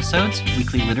early episodes,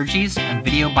 weekly liturgies, and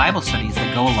video Bible studies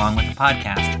that go along with the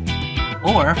podcast.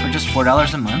 Or for just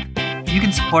 $4 a month, you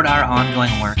can support our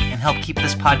ongoing work and help keep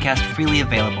this podcast freely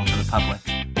available to the public.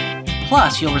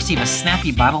 Plus, you'll receive a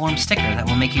snappy BibleWorm sticker that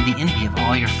will make you the envy of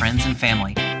all your friends and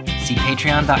family. See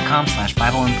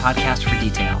patreon.com/BibleWormPodcast for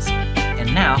details.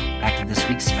 And now, back to this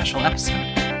week's special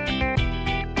episode.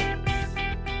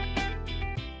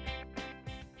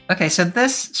 Okay, so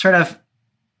this sort of,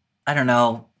 I don't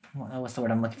know, what's the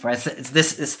word I'm looking for?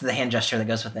 It's the hand gesture that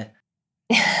goes with it.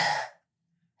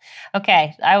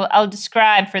 Okay, I'll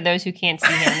describe for those who can't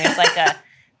see him. There's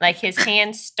like his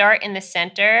hands start in the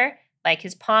center, like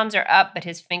his palms are up, but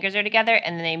his fingers are together,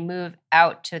 and then they move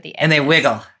out to the edges. And they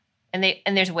wiggle. And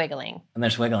there's wiggling. And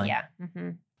there's wiggling. Yeah. Mm-hmm.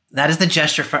 That is the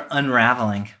gesture for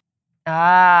unraveling.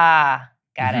 Ah,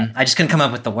 got it. I just couldn't come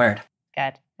up with the word.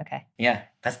 Good. Okay. Yeah,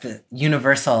 that's the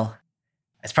universal.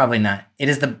 It's probably not. It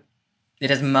is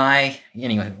my,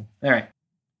 anyway, all right.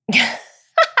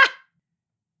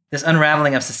 This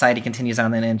unraveling of society continues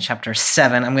on then in chapter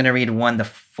 7. I'm going to read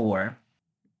 1-4.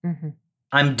 Mm-hmm.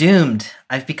 I'm doomed.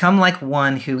 I've become like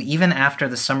one who, even after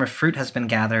the summer fruit has been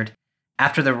gathered,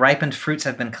 after the ripened fruits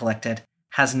have been collected,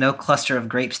 has no cluster of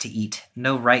grapes to eat,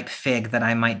 no ripe fig that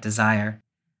I might desire.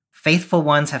 Faithful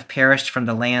ones have perished from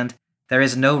the land. There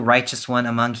is no righteous one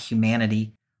among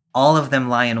humanity. All of them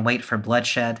lie in wait for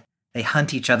bloodshed. They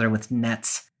hunt each other with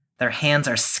nets. Their hands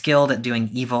are skilled at doing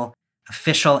evil.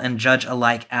 Official and judge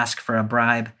alike ask for a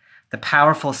bribe. The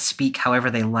powerful speak however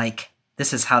they like.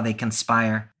 This is how they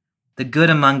conspire. The good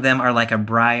among them are like a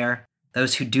briar.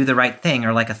 Those who do the right thing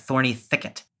are like a thorny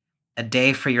thicket. A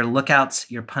day for your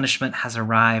lookouts, your punishment has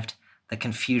arrived. The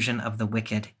confusion of the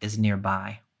wicked is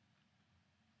nearby.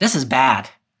 This is bad.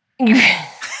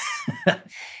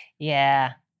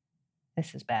 Yeah,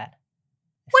 this is bad.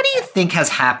 What do you think has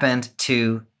happened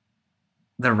to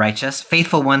the righteous?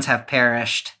 Faithful ones have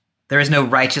perished. There is no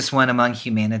righteous one among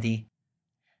humanity.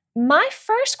 My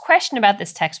first question about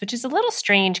this text, which is a little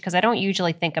strange because I don't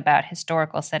usually think about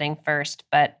historical setting first,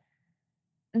 but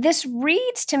this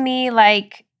reads to me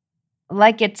like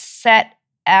it's set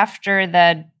after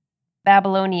the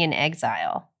Babylonian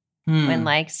exile, when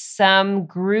like some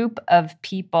group of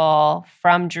people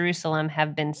from Jerusalem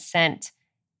have been sent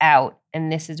out,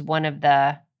 and this is one of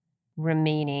the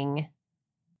remaining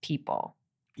people.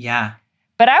 Yeah.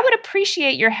 But I would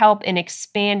appreciate your help in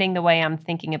expanding the way I'm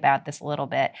thinking about this a little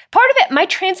bit. Part of it, my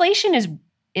translation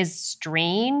is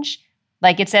strange.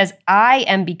 Like it says, I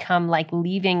am become like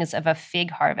leavings of a fig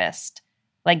harvest,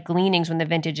 like gleanings when the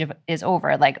vintage is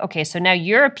over. Like, okay, so now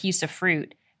you're a piece of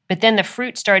fruit, but then the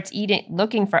fruit starts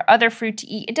looking for other fruit to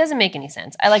eat. It doesn't make any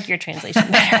sense. I like your translation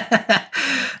better.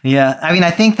 Yeah, I mean, I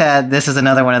think that this is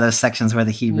another one of those sections where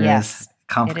the Hebrew is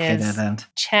complicated. It is and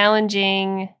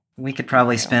challenging. We could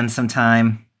probably spend some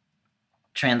time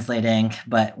translating,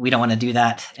 but we don't want to do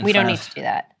that. We don't need to do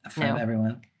that in front of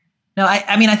everyone. No,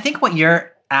 I mean, I think what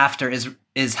you're after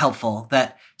is helpful,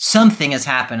 that something has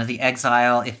happened. The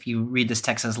exile, if you read this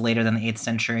text as later than the 8th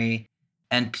century,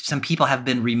 and some people have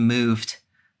been removed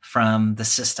from the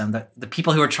system. The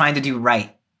people who are trying to do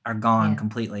right are gone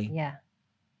completely. Yeah.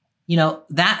 You know,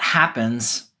 that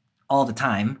happens all the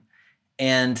time.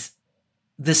 And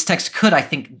this text could, I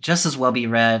think, just as well be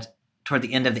read toward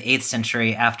the end of the 8th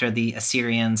century after the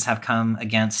Assyrians have come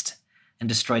against and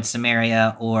destroyed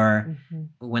Samaria, or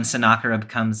when Sennacherib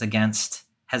comes against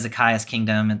Hezekiah's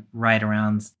kingdom and right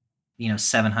around,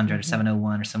 700 or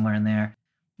 701 or somewhere in there.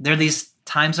 There are these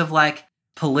times of like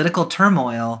political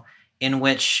turmoil in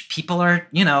which people are,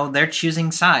 they're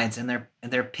choosing sides, and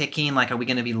they're picking, like, are we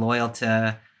going to be loyal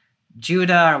to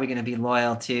Judah? Are we going to be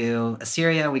loyal to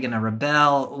Assyria? Are we going to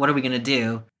rebel? What are we going to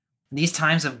do? These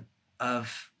times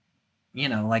of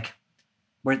like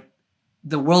where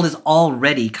the world is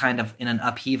already kind of in an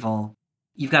upheaval,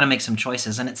 you've got to make some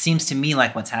choices. And it seems to me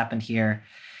like what's happened here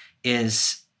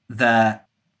is the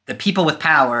people with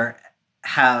power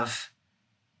have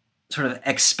sort of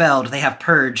expelled. They have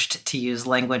purged, to use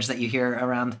language that you hear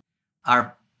around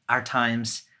our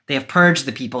times. They have purged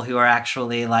the people who are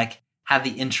actually like have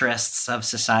the interests of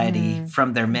society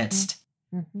from their midst.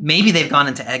 Maybe they've gone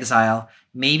into exile.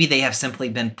 Maybe they have simply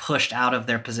been pushed out of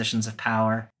their positions of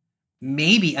power.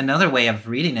 Maybe another way of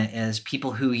reading it is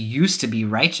people who used to be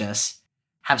righteous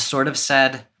have sort of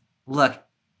said, look,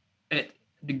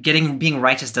 being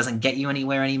righteous doesn't get you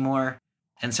anywhere anymore.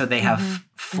 And so they have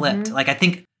flipped. Like, I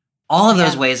think all of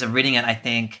those ways of reading it, I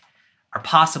think, are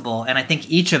possible. And I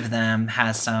think each of them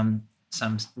has some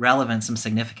relevance, some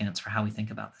significance for how we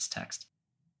think about this text.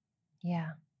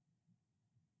 Yeah.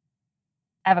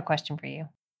 I have a question for you.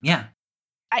 Yeah.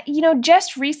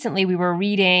 Just recently we were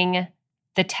reading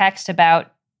the text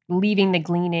about leaving the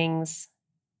gleanings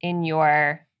in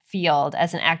your field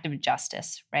as an act of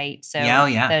justice, right? So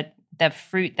the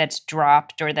fruit that's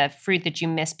dropped or the fruit that you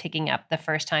miss picking up the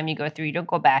first time you go through, you don't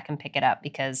go back and pick it up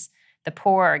because the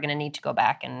poor are going to need to go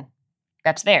back and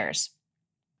that's theirs.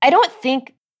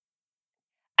 Maybe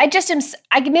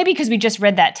because we just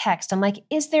read that text, I'm like,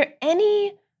 is there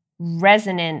any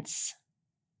resonance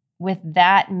with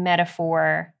that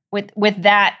metaphor, with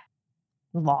that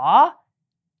law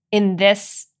in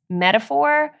this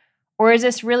metaphor? Or is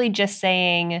this really just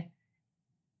saying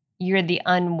you're the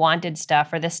unwanted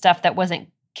stuff or the stuff that wasn't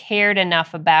cared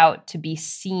enough about to be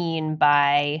seen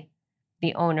by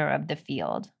the owner of the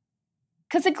field?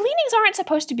 Because the gleanings aren't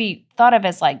supposed to be thought of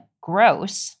as like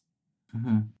gross.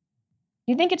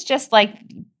 You think it's just like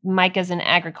Micah's an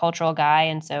agricultural guy,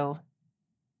 and so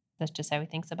that's just how he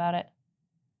thinks about it?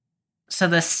 So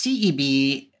the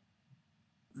CEB,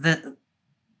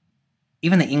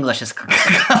 even the English is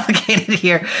complicated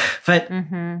here, but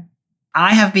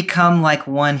I have become like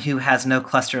one who has no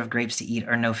cluster of grapes to eat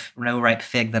or no ripe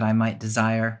fig that I might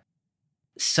desire.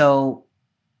 So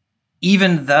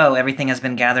even though everything has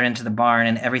been gathered into the barn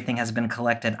and everything has been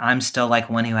collected, I'm still like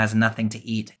one who has nothing to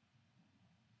eat.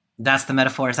 That's the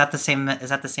metaphor. Is that the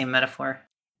same metaphor?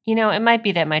 It might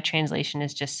be that my translation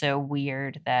is just so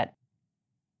weird that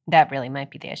really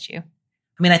might be the issue.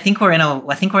 I mean, I think we're in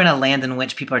a land in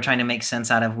which people are trying to make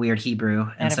sense out of weird Hebrew,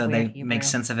 and so they make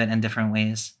sense of it in different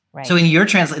ways. Right. So in your in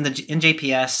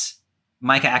JPS,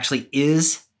 Micah actually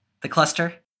is the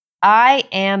cluster. I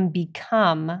am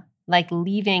become like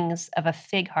leavings of a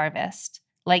fig harvest,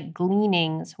 like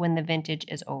gleanings when the vintage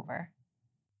is over.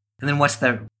 And then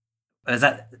is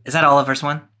that all of verse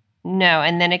 1? No,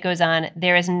 and then it goes on,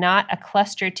 there is not a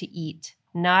cluster to eat,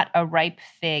 not a ripe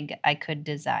fig I could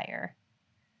desire.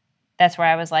 That's where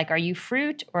I was like, are you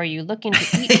fruit or are you looking to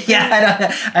eat fruit?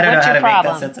 Yeah, I don't know how to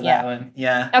make sense of that one.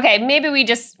 Yeah. Okay, maybe we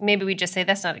just say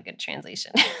that's not a good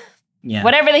translation. Yeah.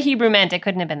 Whatever the Hebrew meant, it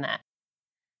couldn't have been that.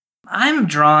 I'm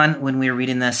drawn when we're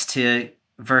reading this to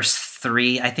verse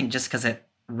 3, I think just because it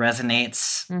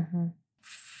resonates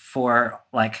for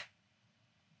like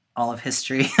all of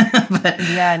history. But,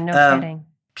 yeah, no kidding.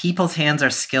 People's hands are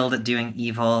skilled at doing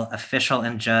evil. Official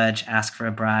and judge ask for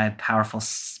a bribe. Powerful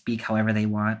speak however they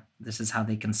want. This is how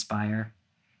they conspire.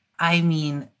 I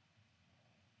mean,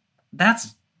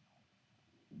 that's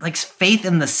like faith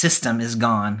in the system is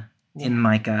gone in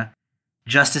Micah.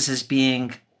 Justice is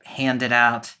being handed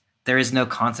out. There is no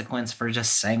consequence for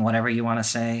just saying whatever you want to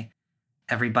say.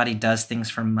 Everybody does things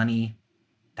for money.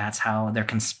 That's how they're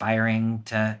conspiring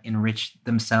to enrich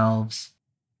themselves.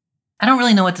 I don't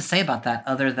really know what to say about that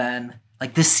other than,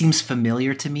 like, this seems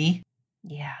familiar to me.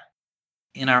 Yeah.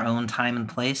 In our own time and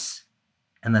place.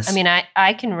 And this. I mean,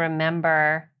 I can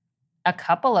remember a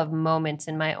couple of moments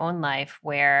in my own life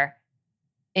where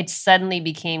it suddenly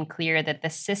became clear that the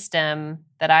system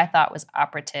that I thought was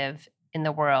operative in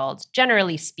the world,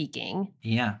 generally speaking,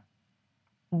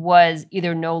 was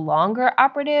either no longer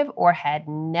operative or had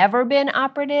never been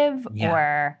operative,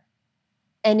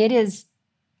 and it is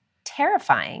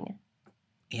terrifying.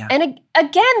 Yeah. And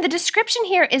again, the description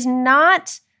here is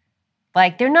not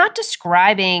like they're not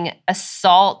describing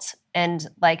assault and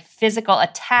like physical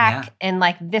attack and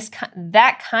like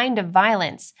that kind of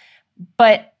violence,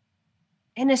 but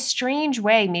in a strange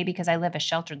way, maybe because I live a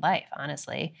sheltered life,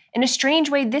 honestly, in a strange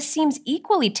way, this seems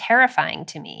equally terrifying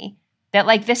to me. That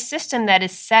like this system that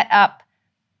is set up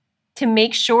to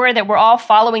make sure that we're all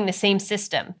following the same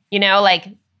system, like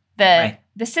the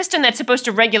system that's supposed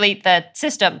to regulate the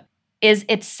system is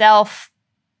itself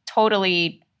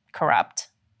totally corrupt.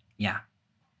 Yeah.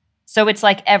 So it's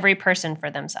like every person for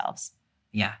themselves.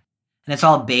 Yeah. And it's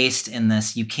all based in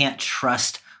this. You can't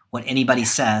trust what anybody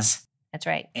says. That's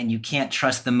right. And you can't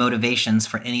trust the motivations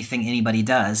for anything anybody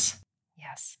does.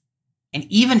 Yes. And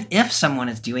even if someone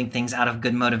is doing things out of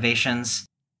good motivations,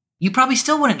 you probably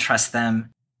still wouldn't trust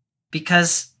them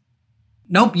because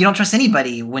nope, you don't trust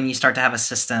anybody when you start to have a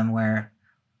system where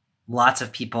lots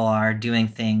of people are doing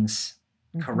things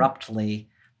corruptly.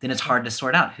 Then it's hard to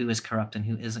sort out who is corrupt and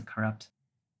who isn't corrupt.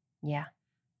 Yeah.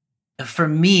 For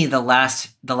me, the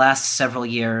last several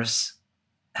years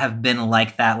have been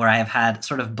like that, where I have had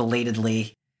sort of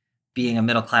belatedly, being a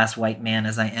middle-class white man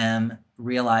as I am,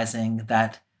 realizing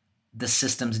that the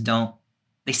systems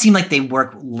they seem like they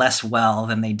work less well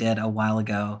than they did a while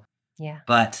ago. Yeah.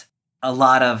 But a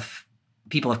lot of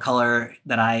people of color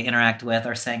that I interact with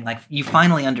are saying, like, you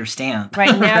finally understand.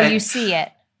 Right now right? you see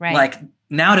it. Right. Like,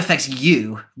 now it affects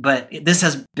you, but this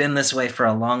has been this way for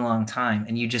a long, long time,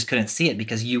 and you just couldn't see it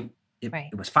because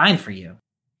it was fine for you.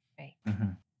 Right. Mm-hmm.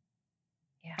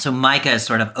 Yeah. So Micah is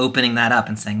sort of opening that up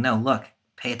and saying, no, look,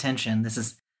 pay attention.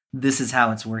 This is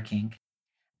how it's working.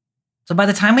 So by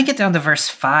the time we get down to verse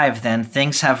 5, then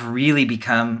things have really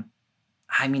become,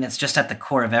 it's just at the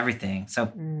core of everything.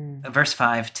 So verse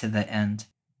 5 to the end.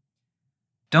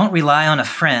 Don't rely on a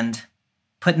friend.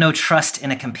 Put no trust in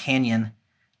a companion.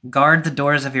 Guard the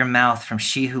doors of your mouth from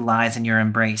she who lies in your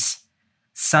embrace.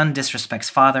 Son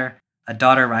disrespects father. A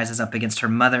daughter rises up against her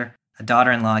mother. A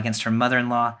daughter-in-law against her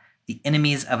mother-in-law. The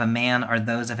enemies of a man are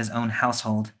those of his own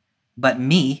household. But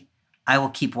me, I will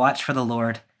keep watch for the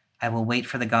Lord. I will wait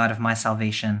for the God of my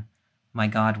salvation. My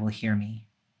God will hear me.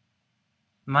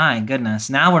 My goodness.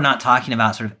 Now we're not talking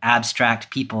about sort of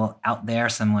abstract people out there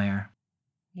somewhere.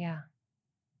 Yeah.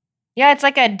 Yeah, it's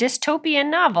like a dystopian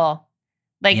novel.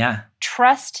 Like,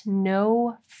 trust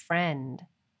no friend.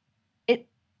 It,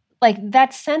 like,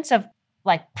 that sense of,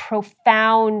 like,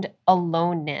 profound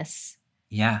aloneness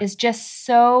is just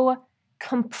so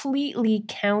completely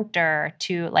counter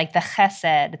to, like, the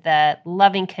chesed, the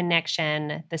loving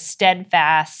connection, the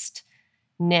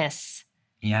steadfastness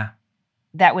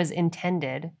that was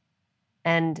intended.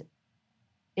 And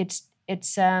it's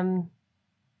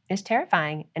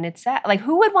terrifying and it's sad. Like,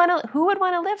 who would want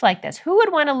to live like this? Who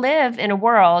would want to live in a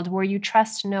world where you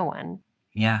trust no one?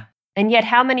 Yeah. And yet,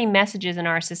 how many messages in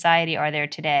our society are there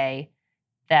today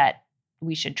that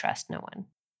we should trust no one?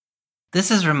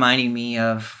 This is reminding me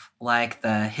of, like,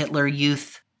 the Hitler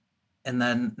Youth in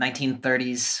the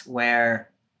 1930s, where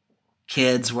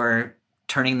kids were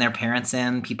turning their parents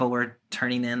in, people were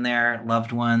turning in their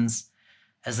loved ones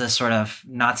as this sort of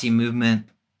Nazi movement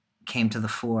came to the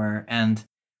fore. And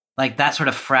like that sort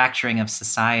of fracturing of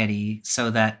society, so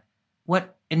that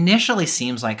what initially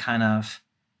seems like kind of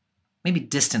maybe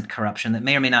distant corruption that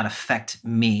may or may not affect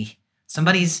me,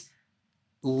 somebody's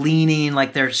leaning,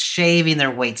 like they're shaving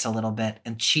their weights a little bit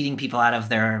and cheating people out of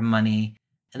their money.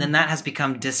 And then that has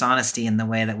become dishonesty in the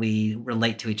way that we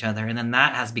relate to each other. And then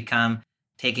that has become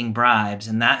taking bribes.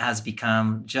 And that has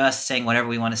become just saying whatever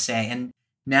we want to say. And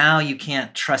now you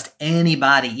can't trust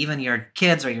anybody, even your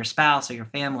kids or your spouse or your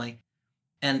family.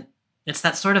 And it's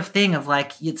that sort of thing of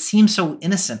like, it seems so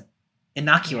innocent,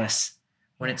 innocuous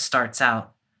when it starts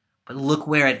out. But look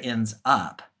where it ends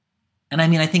up. And I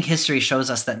mean, I think history shows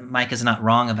us that Micah is not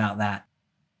wrong about that.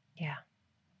 Yeah.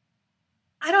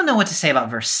 I don't know what to say about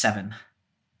verse 7.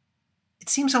 It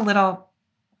seems a little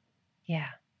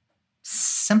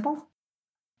simple,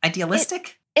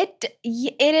 idealistic. It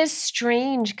is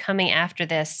strange coming after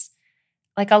this.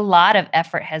 Like, a lot of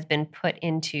effort has been put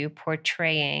into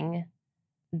portraying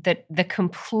the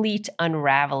complete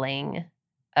unraveling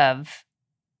of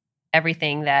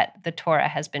everything that the Torah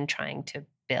has been trying to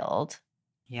build.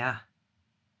 Yeah.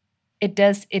 It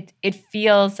does. It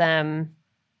feels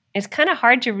it's kind of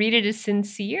hard to read it as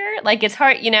sincere. Like, it's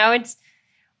hard, it's,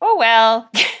 oh,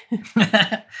 well,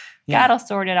 God'll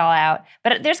sort it all out.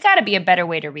 But there's got to be a better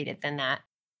way to read it than that.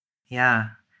 Yeah.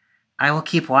 I will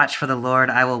keep watch for the Lord.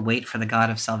 I will wait for the God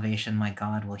of salvation. My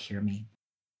God will hear me.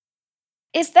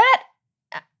 Is that,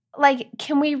 like,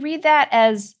 can we read that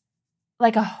as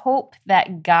like a hope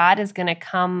that God is going to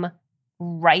come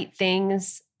right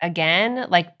things again,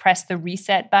 like press the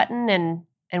reset button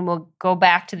and we'll go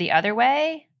back to the other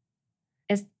way?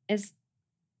 Is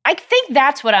I think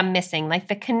that's what I'm missing, like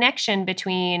the connection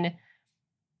between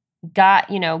God,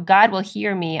 God will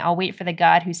hear me. I'll wait for the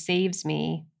God who saves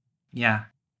me. Yeah.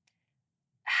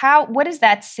 What does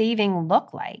that saving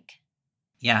look like?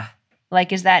 Yeah.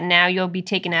 Like, is that now you'll be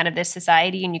taken out of this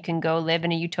society and you can go live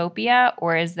in a utopia?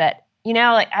 Or is that,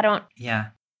 I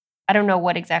don't know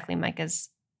what exactly Micah's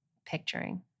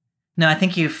picturing. No, I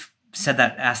think you've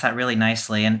asked that really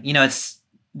nicely. And, it's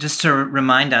just to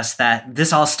remind us that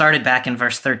this all started back in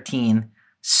verse 13.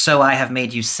 So I have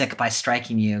made you sick by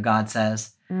striking you, God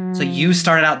says. So you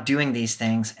started out doing these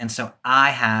things. And so I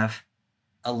have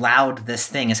allowed this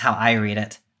thing, is how I read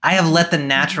it. I have let the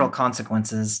natural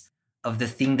consequences of the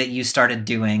thing that you started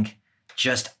doing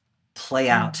just play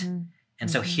out.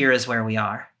 And so here is where we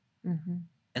are. Mm-hmm.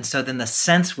 And so then the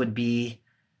sense would be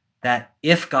that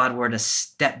if God were to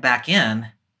step back in,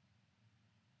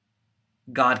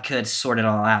 God could sort it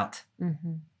all out.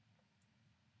 Mm-hmm.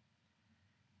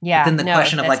 Yeah. But then the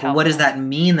question of that's like, what does helpful. that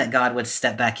mean that God would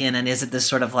step back in? And is it this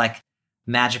sort of like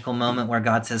magical moment where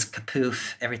God says,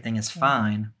 kapoof, everything is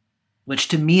fine? Which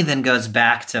to me then goes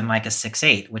back to Micah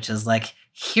 6:8, which is like,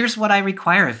 here's what I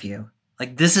require of you.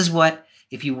 Like, this is what,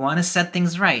 if you want to set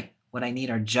things right, what I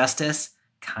need are justice,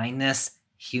 kindness,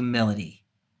 humility.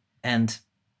 And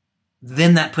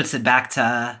then that puts it back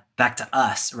to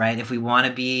us, right? If we want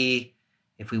to be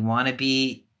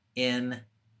in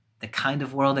the kind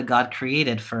of world that God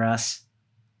created for us,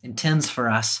 intends for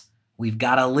us, we've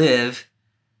got to live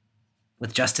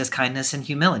with justice, kindness, and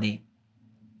humility.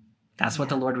 That's what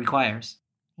the Lord requires.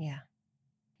 Yeah.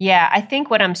 Yeah. I think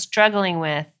what I'm struggling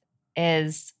with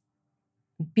is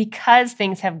because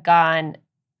things have gone,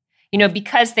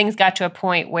 because things got to a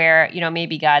point where,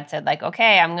 maybe God said like,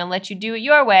 okay, I'm going to let you do it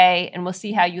your way and we'll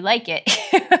see how you like it.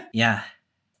 Yeah.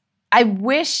 I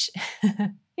wish,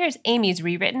 here's Amy's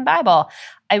rewritten Bible.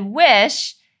 I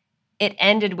wish it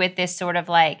ended with this sort of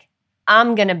like,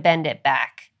 I'm going to bend it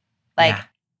back. Like,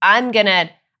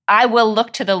 I will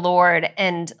look to the Lord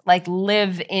and like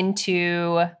live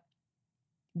into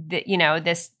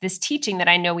this teaching that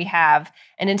I know we have.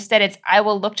 And instead it's, I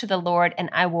will look to the Lord and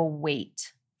I will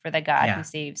wait for the God who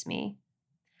saves me.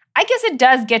 I guess it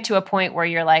does get to a point where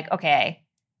you're like, okay,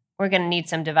 we're going to need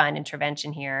some divine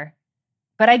intervention here.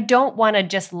 But I don't want to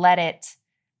just let it,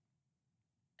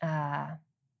 I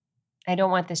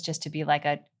don't want this just to be like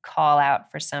a call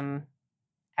out for some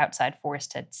outside force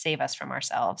to save us from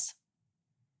ourselves.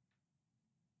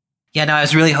 Yeah, no, I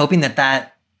was really hoping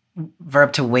that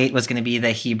verb to wait was going to be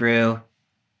the Hebrew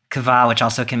kavah, which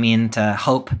also can mean to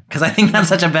hope, because I think that's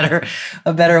such a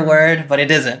better word, but it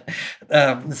isn't.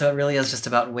 So it really is just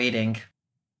about waiting.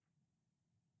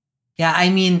 Yeah, I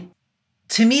mean,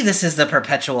 to me, this is the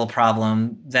perpetual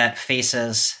problem that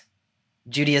faces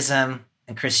Judaism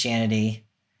and Christianity,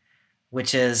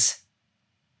 which is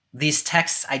these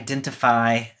texts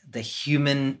identify the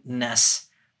humanness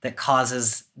that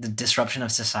causes the disruption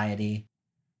of society.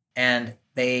 And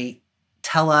they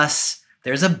tell us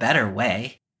there's a better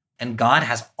way. And God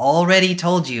has already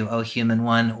told you, O human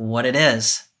one, what it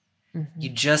is. Mm-hmm. You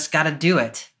just got to do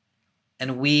it.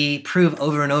 And we prove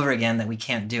over and over again that we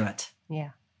can't do it.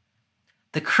 Yeah.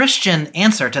 The Christian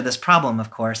answer to this problem, of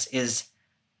course, is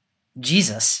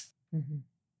Jesus. Mm-hmm.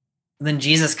 Then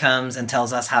Jesus comes and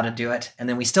tells us how to do it, and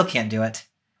then we still can't do it.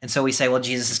 And so we say, well,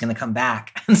 Jesus is going to come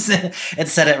back and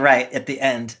set it right at the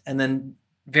end. And then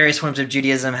various forms of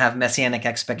Judaism have messianic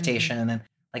expectation. Mm-hmm. And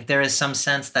like there is some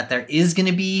sense that there is going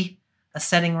to be a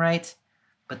setting right,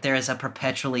 but there is a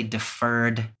perpetually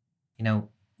deferred,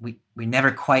 we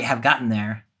never quite have gotten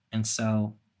there. And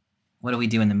so what do we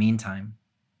do in the meantime?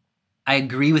 I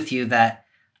agree with you that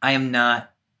I am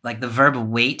not, like the verb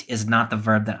wait is not the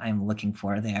verb that I'm looking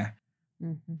for there.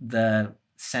 Mm-hmm. The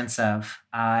sense of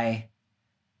I'm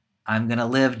going to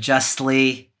live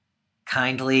justly,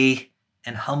 kindly,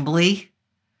 and humbly.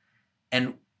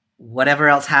 And whatever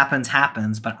else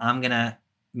happens, but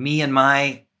me and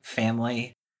my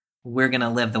family, we're going to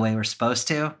live the way we're supposed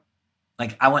to.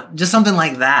 Like I want just something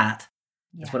like that.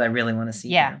 Yeah. That's what I really want to see.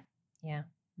 Yeah. Here.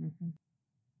 Yeah. Mm-hmm.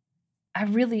 I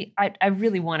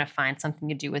really want to find something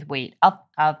to do with wait.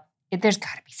 There's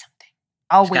got to be something.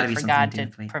 I'll wait for God to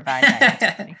provide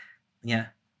that. To me. Yeah.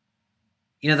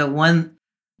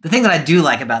 The thing that I do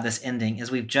like about this ending is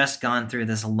we've just gone through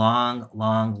this long,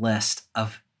 long list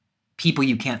of people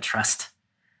you can't trust.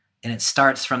 And it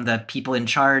starts from the people in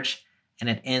charge and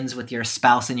it ends with your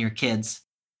spouse and your kids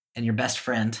and your best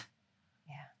friend.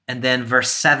 Yeah. And then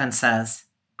verse 7 says,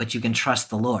 but you can trust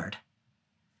the Lord.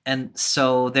 And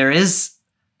so there is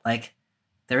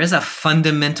a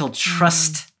fundamental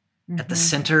trust at the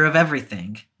center of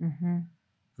everything. Mm-hmm.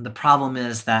 The problem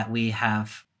is that we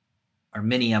have, or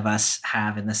many of us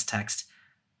have in this text,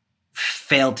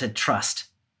 failed to trust,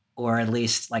 or at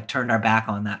least like turned our back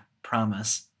on that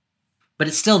promise. But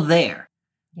it's still there.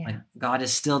 Yeah. Like God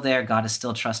is still there. God is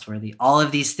still trustworthy. All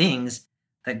of these things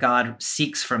that God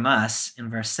seeks from us in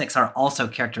verse 6 are also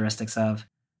characteristics of,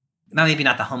 maybe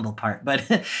not the humble part,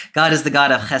 but God is the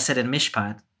God of chesed and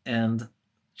mishpat and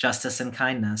justice and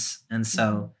kindness. And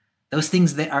so those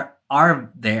things that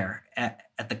are there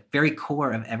at the very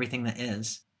core of everything that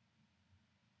is.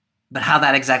 But how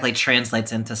that exactly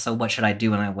translates into, so what should I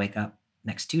do when I wake up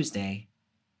next Tuesday?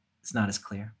 It's not as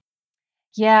clear.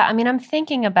 Yeah, I mean, I'm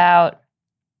thinking about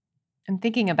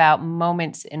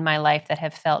moments in my life that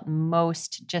have felt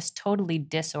most just totally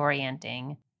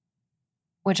disorienting.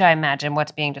 which I imagine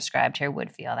what's being described here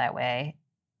would feel that way.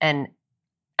 And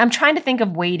I'm trying to think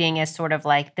of waiting as sort of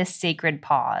like this sacred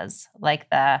pause, like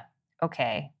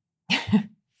okay,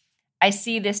 I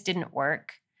see this didn't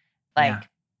work. Like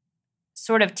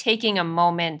sort of taking a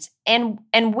moment and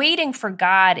waiting for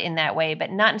God in that way, but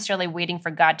not necessarily waiting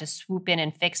for God to swoop in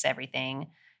and fix everything,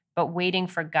 but waiting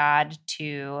for God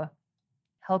to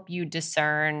help you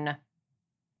discern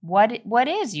what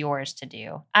is yours to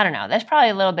do. I don't know. That's probably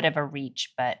a little bit of a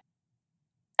reach, but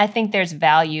I think there's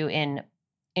value in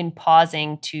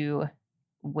pausing to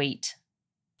wait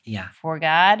for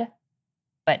God,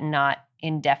 but not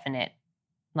indefinite,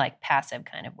 like passive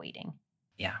kind of waiting.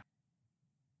 Yeah.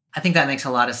 I think that makes a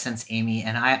lot of sense, Amy.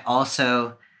 And I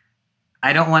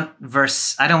don't want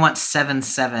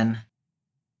 7:7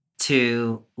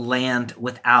 to land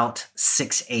without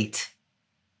 6:8.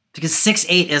 Because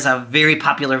 6:8 is a very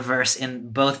popular verse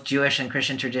in both Jewish and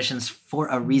Christian traditions for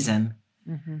a reason.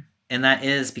 Mm-hmm. And that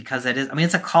is because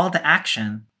it's a call to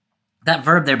action. That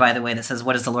verb there, by the way, that says,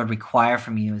 what does the Lord require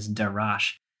from you, is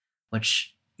darash,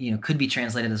 which, could be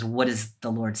translated as, what does the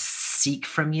Lord seek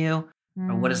from you?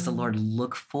 Or what does the Lord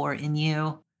look for in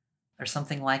you? Or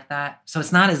something like that. So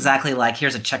it's not exactly like,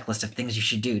 here's a checklist of things you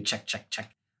should do, check, check,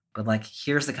 check. But like,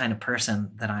 here's the kind of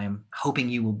person that I'm hoping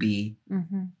you will be.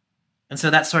 Mm-hmm. And so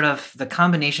that's sort of the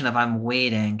combination of I'm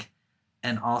waiting,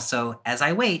 and also as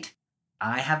I wait,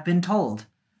 I have been told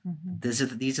these are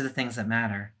the things that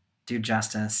matter. Do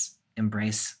justice,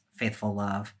 embrace faithful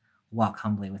love, walk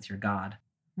humbly with your God.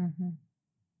 Mm-hmm.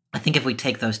 I think if we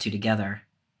take those two together,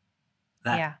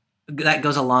 that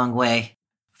goes a long way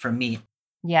for me.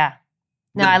 Yeah.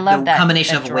 No, I love that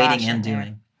combination of waiting and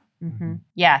doing. Mm-hmm.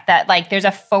 Yeah, that like there's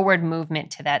a forward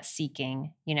movement to that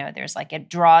seeking. There's like it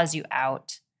draws you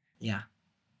out. Yeah.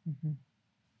 Mm-hmm.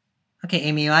 Okay,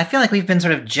 Amy, I feel like we've been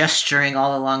sort of gesturing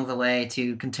all along the way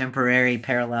to contemporary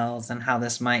parallels and how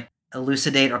this might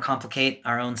elucidate or complicate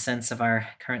our own sense of our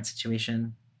current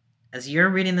situation. As you're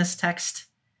reading this text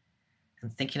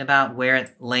and thinking about where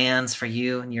it lands for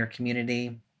you and your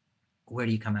community, where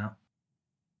do you come out?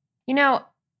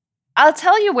 I'll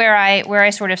tell you where I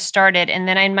sort of started, and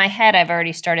then in my head I've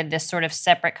already started this sort of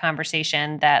separate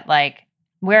conversation that like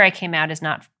where I came out is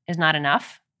not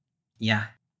enough. Yeah.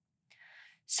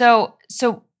 So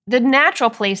the natural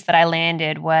place that I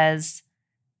landed was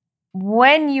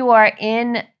when you are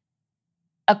in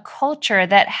a culture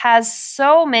that has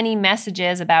so many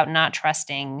messages about not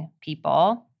trusting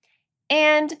people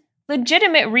and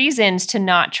legitimate reasons to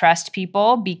not trust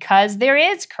people because there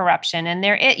is corruption and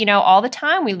all the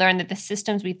time we learn that the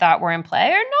systems we thought were in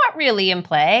play are not really in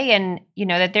play, and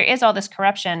that there is all this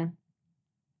corruption.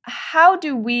 How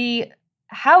do we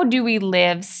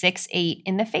live 6:8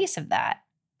 in the face of that?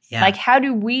 Yeah. Like, how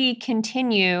do we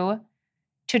continue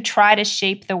to try to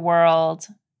shape the world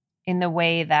in the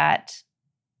way that,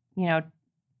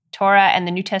 Torah and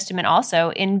the New Testament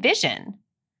also envision?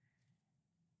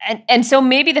 And so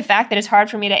maybe the fact that it's hard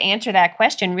for me to answer that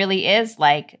question really is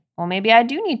like, well, maybe I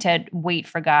do need to wait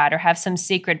for God or have some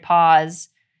sacred pause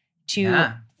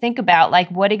to think about like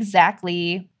what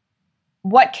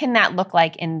can that look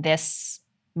like in this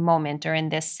moment or in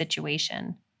this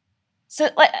situation? So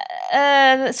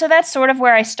that's sort of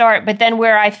where I start. But then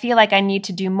where I feel like I need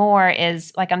to do more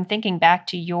is like I'm thinking back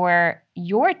to your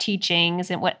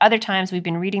teachings and what other times we've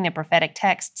been reading the prophetic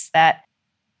texts that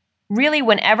really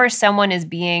whenever someone is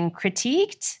being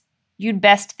critiqued, you'd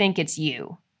best think it's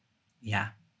you. Yeah.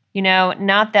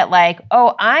 Not that like,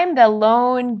 oh, I'm the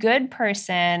lone good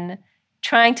person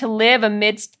trying to live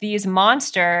amidst these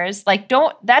monsters. Like,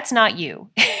 that's not you.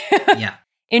 Yeah.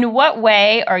 In what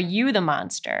way are you the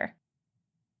monster?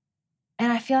 And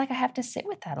I feel like I have to sit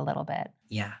with that a little bit.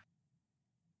 Yeah.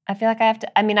 I feel like I have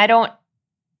to, I don't,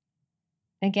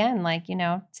 again, like,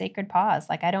 sacred pause.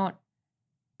 Like, I don't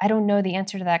know the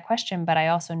answer to that question, but I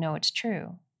also know it's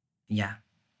true. Yeah.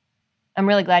 I'm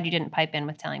really glad you didn't pipe in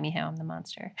with telling me how I'm the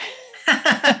monster.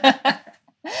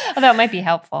 Although it might be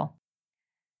helpful.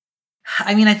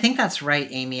 I think that's right,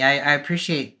 Amy. I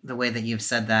appreciate the way that you've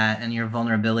said that and your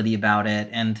vulnerability about it.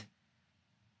 And,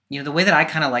 the way that I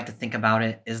kind of like to think about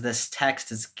it is this text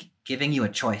is giving you a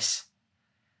choice.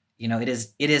 It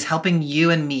is helping you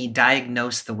and me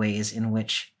diagnose the ways in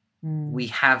which we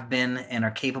have been and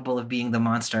are capable of being the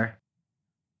monster.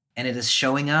 And it is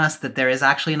showing us that there is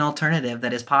actually an alternative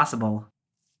that is possible.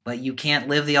 But you can't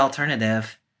live the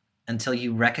alternative until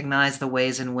you recognize the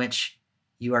ways in which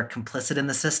you are complicit in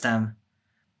the system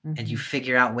and you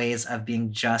figure out ways of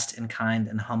being just and kind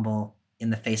and humble in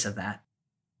the face of that.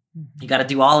 You got to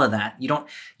do all of that.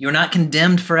 You're not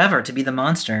condemned forever to be the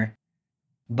monster,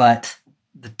 but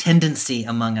the tendency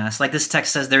among us. Like this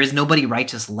text says, there is nobody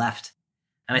righteous left.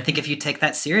 And I think if you take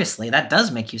that seriously, that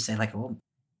does make you say like, well,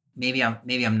 maybe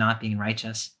I'm not being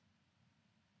righteous.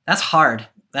 That's hard.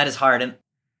 That is hard.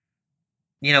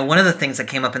 And, one of the things that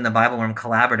came up in the BibleWorm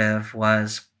Collaborative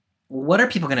was, what are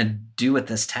people going to do with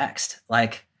this text?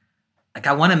 Like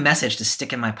I want a message to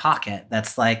stick in my pocket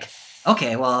that's like,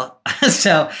 okay, well,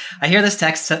 so I hear this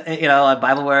text, on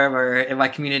BibleWorm or in my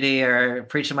community or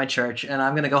preach in my church, and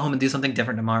I'm going to go home and do something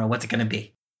different tomorrow. What's it going to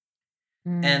be?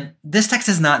 And this text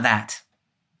is not that.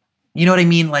 You know what I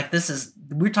mean? Like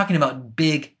we're talking about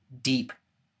big, deep,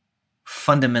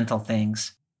 fundamental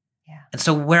things. Yeah. And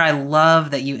so where I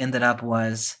love that you ended up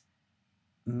was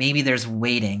maybe there's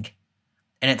waiting.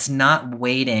 And it's not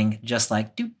waiting just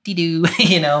like doo-dee-doo,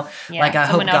 like I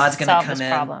hope God's going to come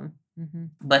in. Problem. Mm-hmm.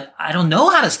 But I don't know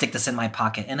how to stick this in my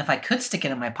pocket. And if I could stick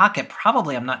it in my pocket,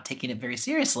 probably I'm not taking it very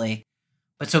seriously.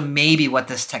 But so maybe what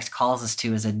this text calls us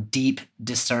to is a deep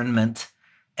discernment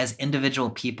as individual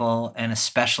people and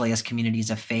especially as communities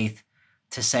of faith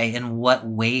to say, in what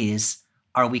ways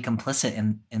are we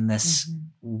complicit in this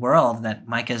world that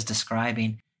Micah is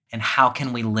describing, and how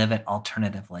can we live it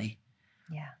alternatively?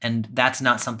 Yeah. And that's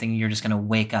not something you're just going to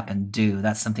wake up and do.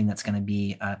 That's something that's going to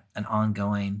be an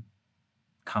ongoing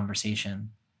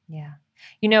conversation. Yeah.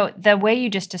 The way you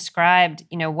just described,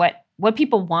 what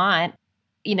people want,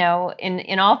 in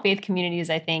all faith communities,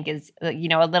 I think is, a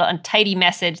little untidy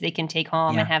message they can take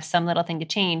home and have some little thing to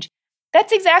change.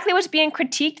 That's exactly what's being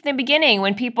critiqued in the beginning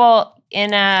when people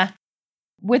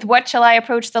with what shall I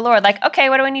approach the Lord? Like, okay,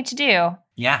 what do I need to do?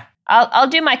 Yeah. I'll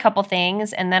do my couple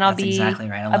things and then I'll be exactly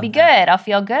right. I'll be good. I'll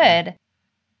feel good.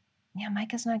 Yeah,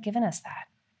 Micah's not giving us that.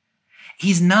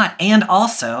 He's not. And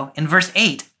also in verse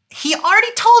 8, he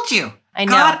already told you. I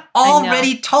know. God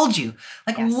already told you.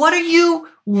 Like, What are you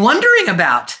wondering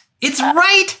about? It's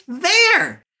right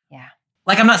there. Yeah.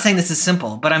 Like, I'm not saying this is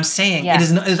simple, but I'm saying it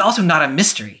is also not a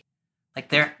mystery. Like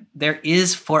there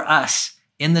is for us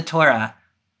in the Torah,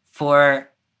 for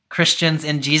Christians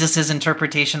in Jesus's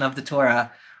interpretation of the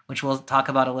Torah, which we'll talk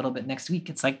about a little bit next week.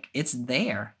 It's like, it's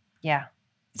there. Yeah.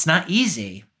 It's not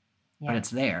easy, but it's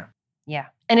there. Yeah.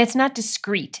 And it's not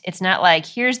discrete. It's not like,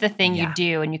 here's the thing you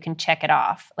do and you can check it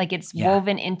off. Like it's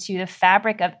woven into the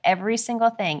fabric of every single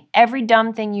thing, every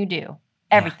dumb thing you do,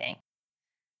 everything.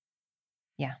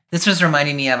 Yeah. This was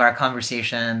reminding me of our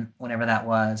conversation, whenever that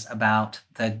was, about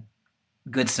the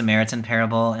Good Samaritan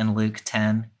parable in Luke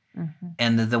 10. Mm-hmm.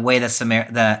 And the way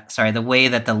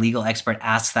that the legal expert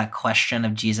asks that question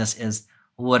of Jesus is,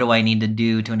 what do I need to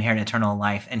do to inherit eternal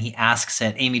life? And he asks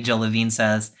it. Amy Jill Levine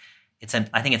says,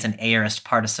 I think it's an aorist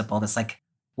participle that's like,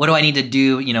 what do I need to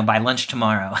do, by lunch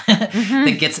tomorrow?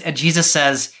 Mm-hmm. Jesus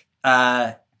says,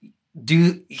 love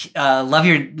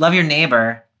your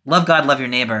neighbor, love God, love your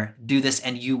neighbor, do this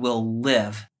and you will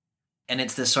live. And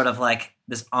it's this sort of like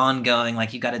this ongoing,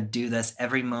 like you got to do this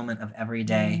every moment of every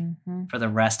day for the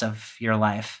rest of your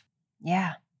life.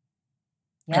 Yeah.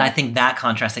 And I think that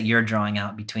contrast that you're drawing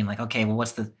out between like, okay, well,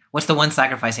 what's the one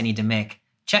sacrifice I need to make?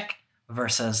 Check.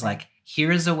 Versus like,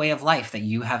 here is a way of life that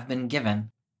you have been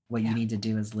given. What you need to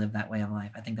do is live that way of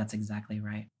life. I think that's exactly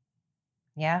right.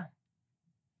 Yeah.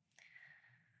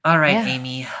 All right,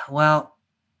 Amy. Well,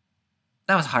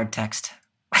 that was a hard text.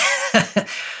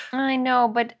 I know,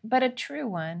 but a true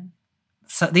one.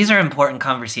 So these are important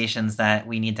conversations that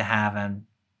we need to have. And,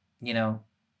 there's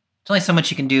only so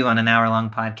much you can do on an hour-long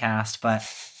podcast. But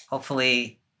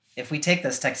hopefully, if we take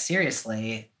this text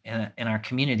seriously in our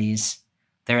communities,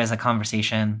 there is a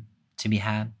conversation to be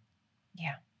had.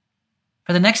 Yeah.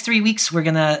 For the next 3 weeks, we're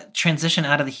going to transition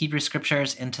out of the Hebrew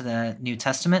Scriptures into the New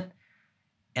Testament.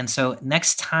 And so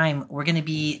next time, we're going to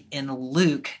be in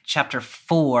Luke chapter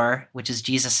 4, which is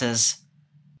Jesus's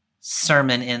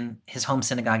sermon in his home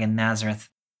synagogue in Nazareth.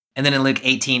 And then in Luke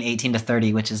 18 to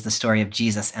 30, which is the story of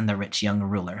Jesus and the rich young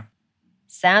ruler.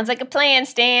 Sounds like a plan,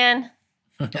 Stan.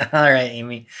 All right,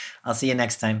 Amy. I'll see you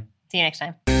next time. See you next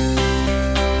time.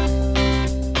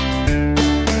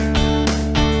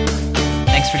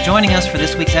 Thanks for joining us for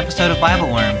this week's episode of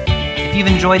BibleWorm. If you've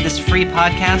enjoyed this free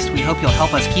podcast, we hope you'll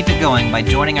help us keep it going by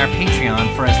joining our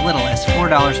Patreon for as little as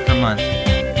 $4 per month.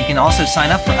 You can also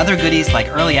sign up for other goodies like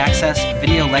early access,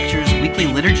 video lectures, weekly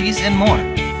liturgies, and more.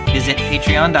 Visit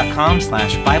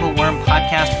patreon.com/BibleWorm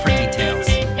podcast for details.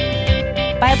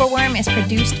 BibleWorm is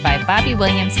produced by Bobby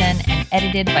Williamson and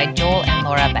edited by Joel and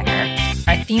Laura Becker.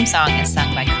 Our theme song is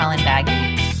sung by Colin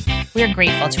Bagby. We are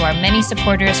grateful to our many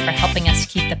supporters for helping us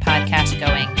keep the podcast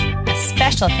going. A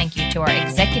special thank you to our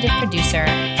executive producer,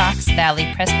 Fox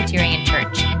Valley Presbyterian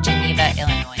Church in Geneva,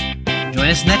 Illinois. Join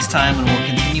us next time when we'll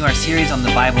continue our series on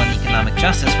the Bible and economic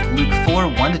justice with Luke 4,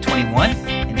 1-21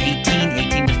 and 18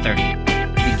 18 to 30,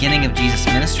 the beginning of Jesus'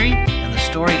 ministry and the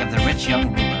story of the rich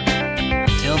young ruler.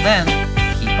 Until then,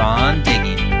 keep on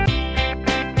digging.